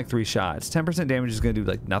go down like 3 shots. 10% damage is going to do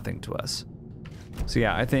like nothing to us. So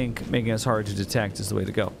yeah, I think making us hard to detect is the way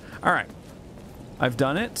to go. All right. I've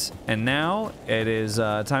done it. And now it is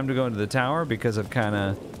time to go into the tower because I've kind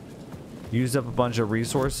of used up a bunch of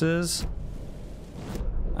resources.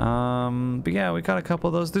 But yeah, we got a couple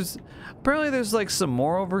of those. Apparently there's like some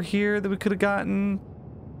more over here that we could have gotten.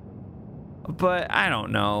 But I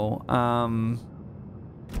don't know.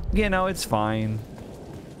 You know, it's fine.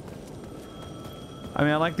 I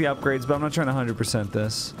mean, I like the upgrades, but I'm not trying to 100%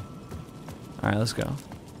 this. All right, let's go.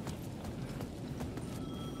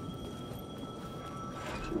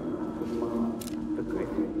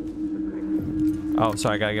 Oh,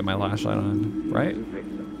 sorry, I gotta get my flashlight on, right?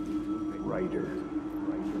 Ryder.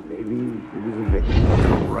 Maybe it was a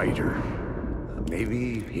victim. Ryder.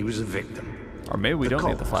 maybe he was a victim. Or maybe we don't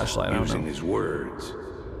need the cult flashlight. I don't using know. his words.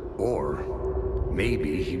 Or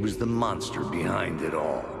maybe he was the monster behind it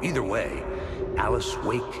all. Either way, Alice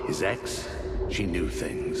Wake, his ex, she knew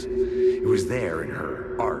things. It was there in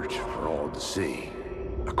her art for all to see.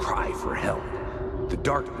 A cry for help. The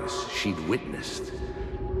darkness she'd witnessed.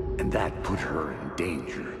 And that put her in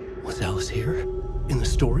danger. Was Alice here? In the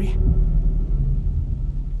story?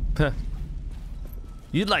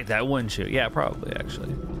 You'd like that, wouldn't you? Yeah, probably,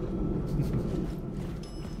 actually.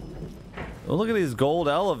 Oh, look at these gold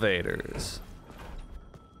elevators.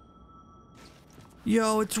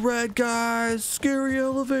 Yo, it's red, guys. Scary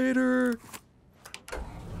elevator.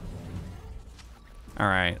 All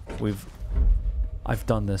right, I've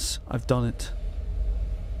done this. I've done it.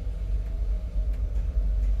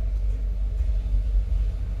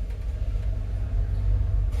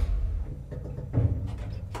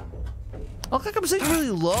 Look like I'm sitting really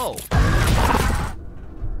low.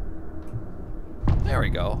 There we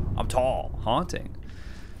go. I'm tall. Haunting.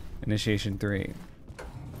 Initiation 3.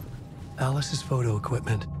 Alice's photo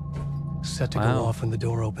equipment. Set to Wow. go off when the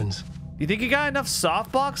door opens. You think you got enough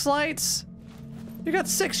softbox lights? You got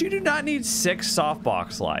 6. You do not need 6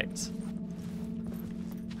 softbox lights.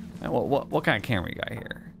 And what kind of camera you got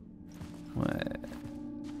here? What?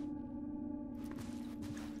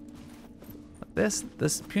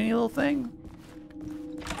 This puny little thing?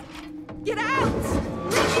 Get out!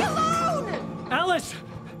 Leave me alone! Alice!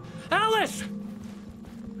 Alice!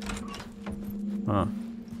 Huh.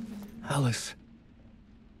 Alice.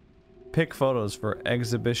 Pick photos for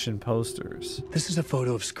exhibition posters. This is a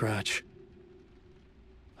photo of Scratch.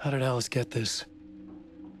 How did Alice get this?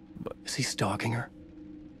 Is he stalking her?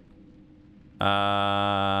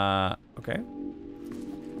 Okay.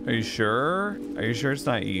 Are you sure? Are you sure it's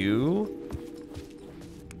not you?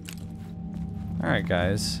 All right,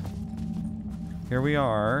 guys. Here we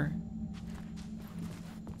are.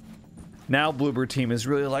 Now Bloober Team is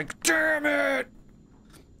really like, damn it!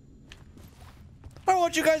 I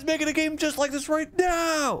want you guys making a game just like this right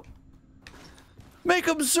now! Make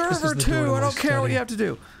them server This is the door 2, to I my don't care what study, you have to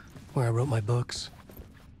do. Where I wrote my books.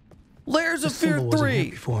 Layers of This Fear symbol wasn't here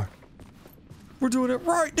 3! before. We're doing it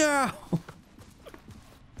right now!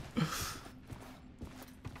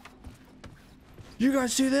 You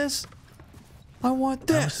guys see this? I want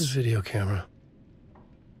this! Alice's video camera.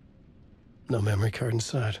 No memory card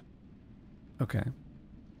inside. Okay.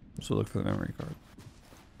 So look for the memory card.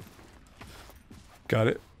 Got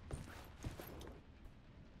it.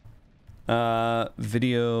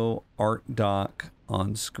 Video art doc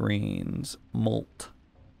on screens. Molt.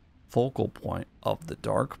 Focal point of the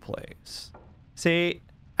dark place. See,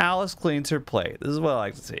 Alice cleans her plate. This is what I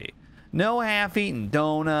like to see. No half-eaten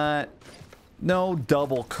donut. No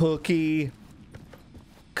double cookie.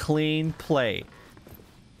 Clean plate.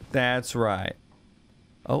 That's right.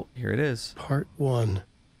 Oh, here it is. Part 1.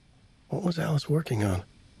 What was Alice working on?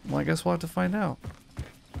 Well, I guess we'll have to find out.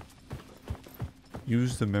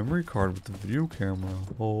 Use the memory card with the video camera.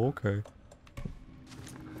 Oh, okay.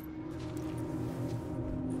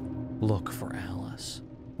 Look for Alice.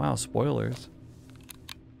 Wow, spoilers.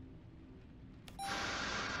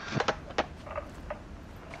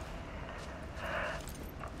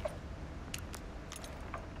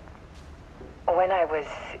 When I was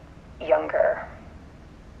younger,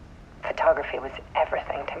 photography was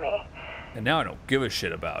everything to me. And now I don't give a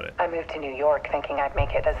shit about it. I moved to New York thinking I'd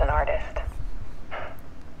make it as an artist.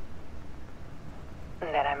 And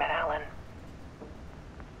then I met Alan.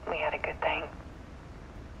 We had a good thing.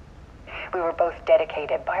 We were both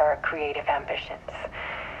dedicated by our creative ambitions.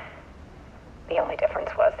 The only difference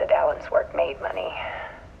was that Alan's work made money.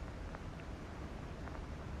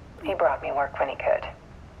 He brought me work when he could.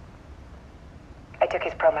 I took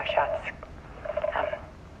his promo shots,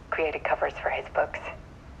 created covers for his books.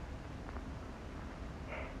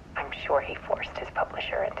 I'm sure he forced his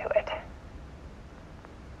publisher into it.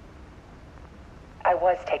 I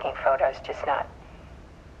was taking photos, just not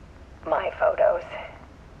my photos.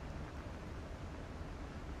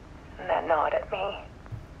 And that gnawed at me.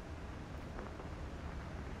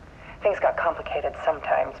 Things got complicated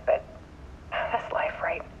sometimes, but that's life,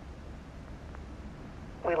 right?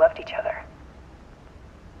 We loved each other.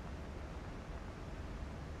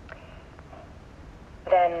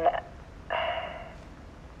 Then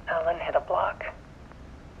Alan hit a block.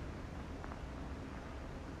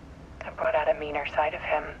 I brought out a meaner side of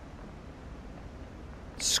him.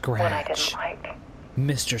 One I didn't Scratch. like.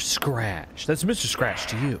 Mr. Scratch. That's Mr. Scratch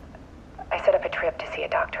to you. I set up a trip to see a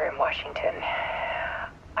doctor in Washington.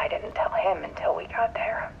 I didn't tell him until we got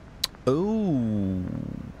there. Oh.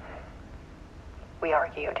 We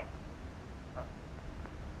argued.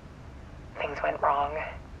 things went wrong.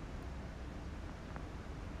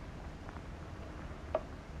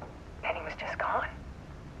 And he was just gone.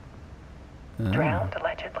 Drowned,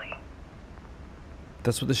 allegedly.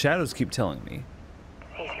 That's what the shadows keep telling me.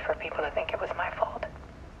 It's easy for people to think it was my fault.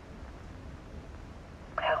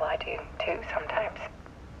 Hell, I do too sometimes.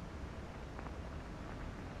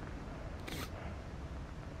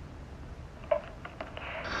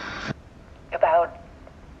 About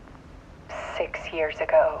 6 years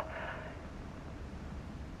ago,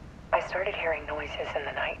 I started hearing noises in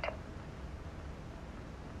the night.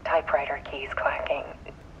 Typewriter keys clacking.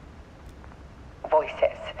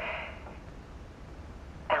 Voices.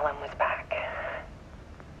 Alan was back.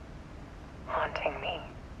 Haunting me.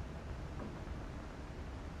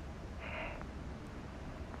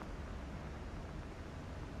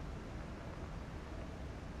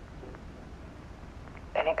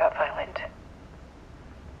 Then it got violent.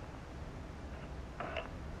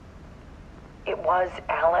 It was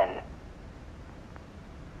Alan.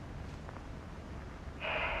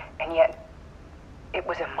 And yet, it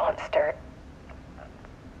was a monster.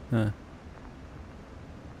 Huh.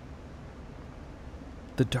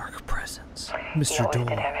 The dark presence. Mr. He always Dole.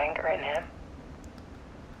 did have anger in him.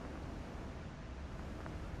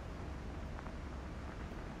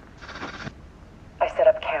 I set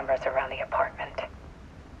up cameras around the apartment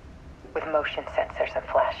with motion sensors and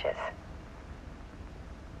flashes.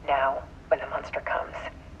 Now, when the monster comes,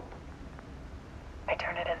 I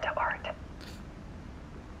turn it into art.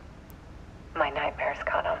 My nightmares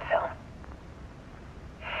caught on film.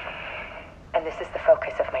 And this is the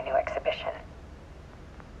focus of my new exhibition.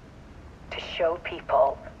 To show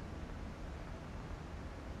people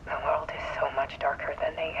the world is so much darker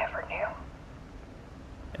than they ever knew.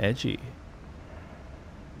 Edgy.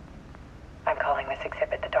 I'm calling this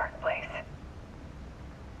exhibit The Dark Place.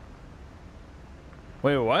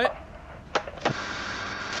 Wait, what?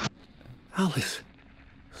 Alice.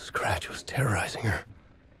 Scratch was terrorizing her.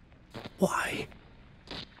 Why?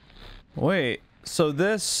 Wait, so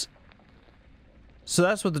this... So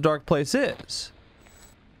that's what the dark place is.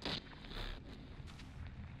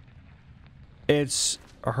 It's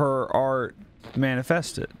her art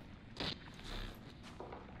manifested.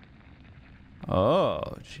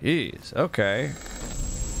 Oh, jeez. Okay.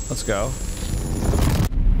 Let's go.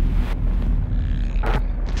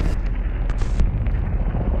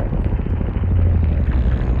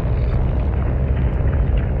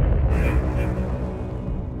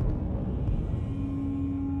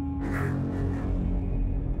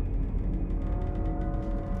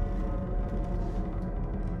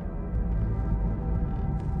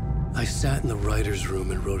 I sat in the writer's room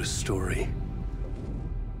and wrote a story.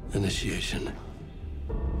 Initiation.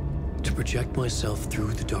 To project myself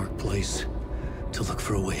through the dark place, to look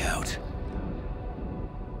for a way out.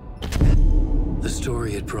 The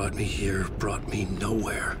story had brought me here, brought me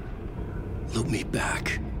nowhere. Looped me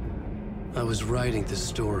back. I was writing the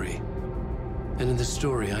story. And in the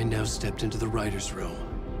story, I now stepped into the writer's room.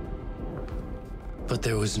 But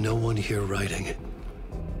there was no one here writing it.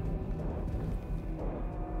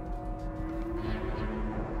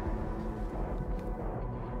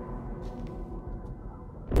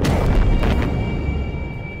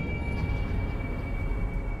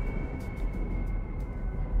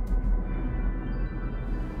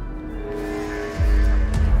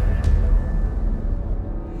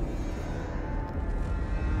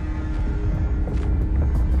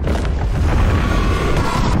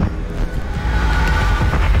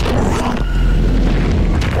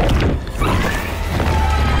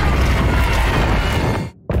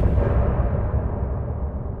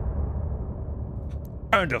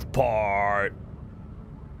 End of part.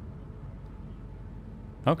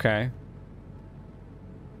 Okay.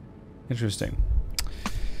 Interesting.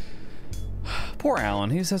 Poor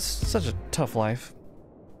Alan. He's had such a tough life.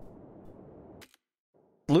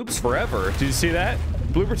 Loops forever. Did you see that?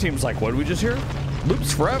 Blooper team's like, what did we just hear?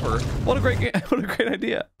 Loops forever. What a great game. What a great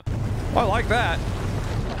idea. Oh, I like that.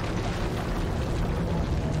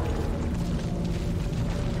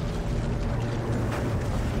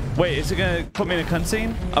 Wait, is it gonna put me in a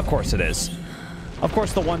cutscene? Of course it is. Of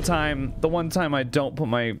course, the one time I don't put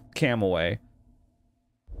my cam away.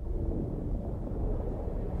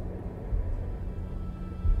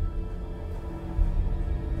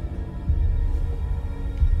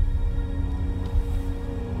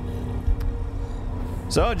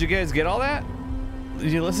 So, did you guys get all that?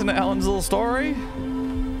 Did you listen to Alan's little story?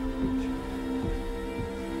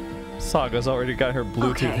 Saga's already got her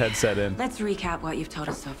Bluetooth headset in. Let's recap what you've told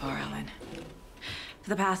us so far, Alan. For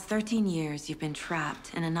the past 13 years, you've been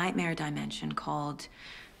trapped in a nightmare dimension called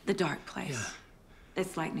the Dark Place.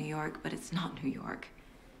 It's like New York, but it's not New York.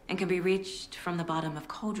 And can be reached from the bottom of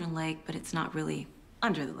Cauldron Lake, but it's not really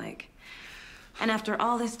under the lake. And after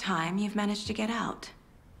all this time, you've managed to get out.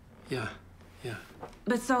 Yeah.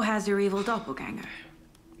 But so has your evil doppelganger.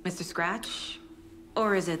 Mr. Scratch?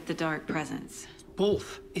 Or is it the Dark Presence?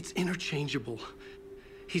 Both. It's interchangeable.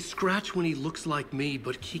 He's Scratch when he looks like me,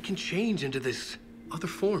 but he can change into this other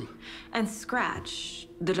form. And Scratch,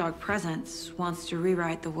 the Dark Presence, wants to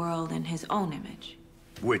rewrite the world in his own image.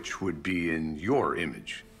 Which would be in your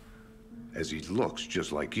image, as he looks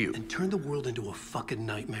just like you. And turn the world into a fucking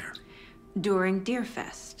nightmare. During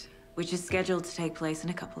Deerfest, which is scheduled to take place in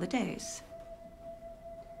a couple of days.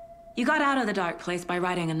 You got out of the dark place by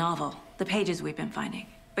writing a novel, the pages we've been finding.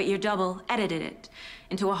 But your double edited it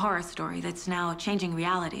into a horror story that's now changing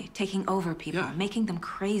reality, taking over people, making them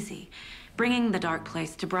crazy, bringing the dark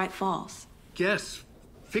place to Bright Falls. Yes,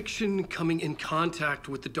 fiction coming in contact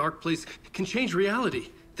with the dark place can change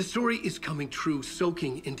reality. The story is coming true,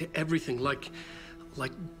 soaking into everything, like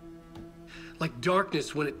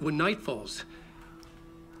darkness when night falls.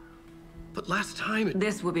 But last time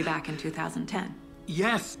This will be back in 2010.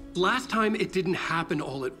 Yes, last time it didn't happen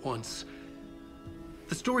all at once.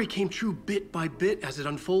 The story came true bit by bit as it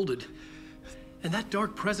unfolded. And that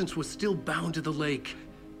dark presence was still bound to the lake.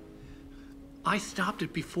 I stopped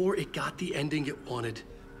it before it got the ending it wanted.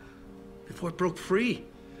 Before it broke free.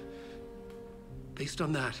 Based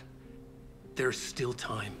on that, there's still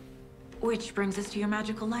time. Which brings us to your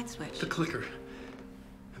magical light switch. The clicker.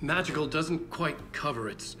 Magical doesn't quite cover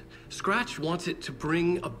it. Scratch wants it to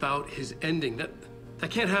bring about his ending. That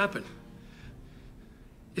can't happen.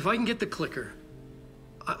 If I can get the clicker,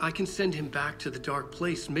 I can send him back to the dark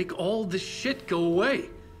place, make all this shit go away.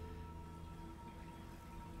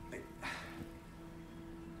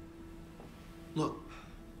 Look,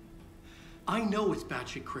 I know it's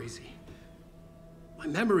batshit crazy. My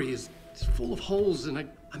memory is full of holes, and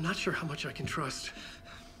I'm not sure how much I can trust.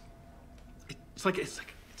 It's like a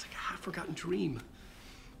half-forgotten dream.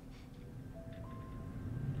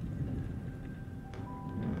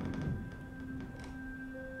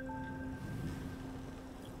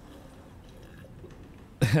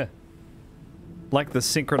 Like the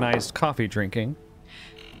synchronized coffee drinking.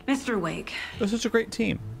 Mr. Wake. This is a great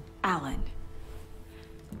team. Alan.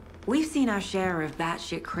 We've seen our share of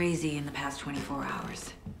batshit crazy in the past 24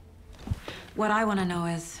 hours. What I want to know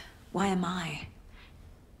is, why am I?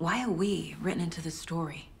 Why are we written into the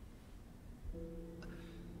story?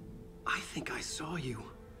 I think I saw you.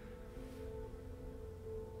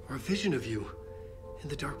 Or a vision of you in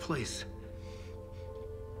the dark place.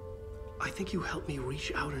 I think you helped me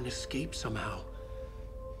reach out and escape somehow.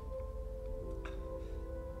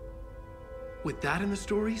 With that in the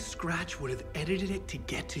story, Scratch would have edited it to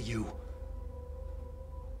get to you.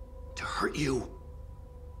 To hurt you.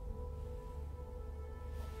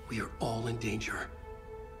 We are all in danger.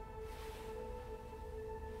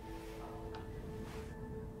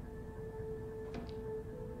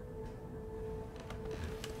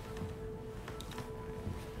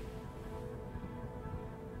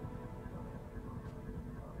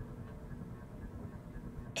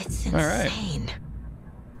 It's insane. All right.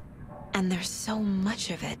 And there's so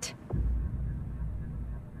much of it.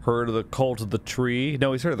 Heard of the cult of the tree?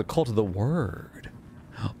 No, he's heard of the cult of the word.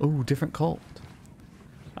 Oh, different cult.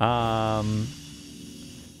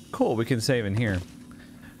 Cool, we can save in here.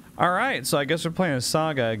 All right, so I guess we're playing a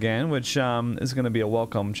Saga again, which is going to be a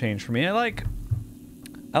welcome change for me. I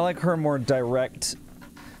like her more direct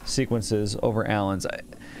sequences over Alan's.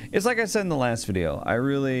 It's like I said in the last video. I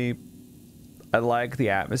like the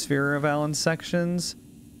atmosphere of Alan's sections,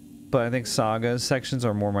 but I think Saga's sections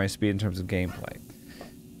are more my speed in terms of gameplay.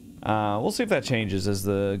 We'll see if that changes as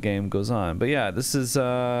the game goes on. But yeah, this is,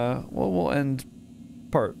 well, we'll end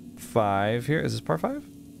part 5 here. Is this part 5?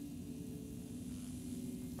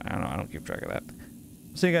 I don't know. I don't keep track of that.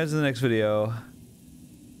 See you guys in the next video.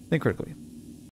 Think critically.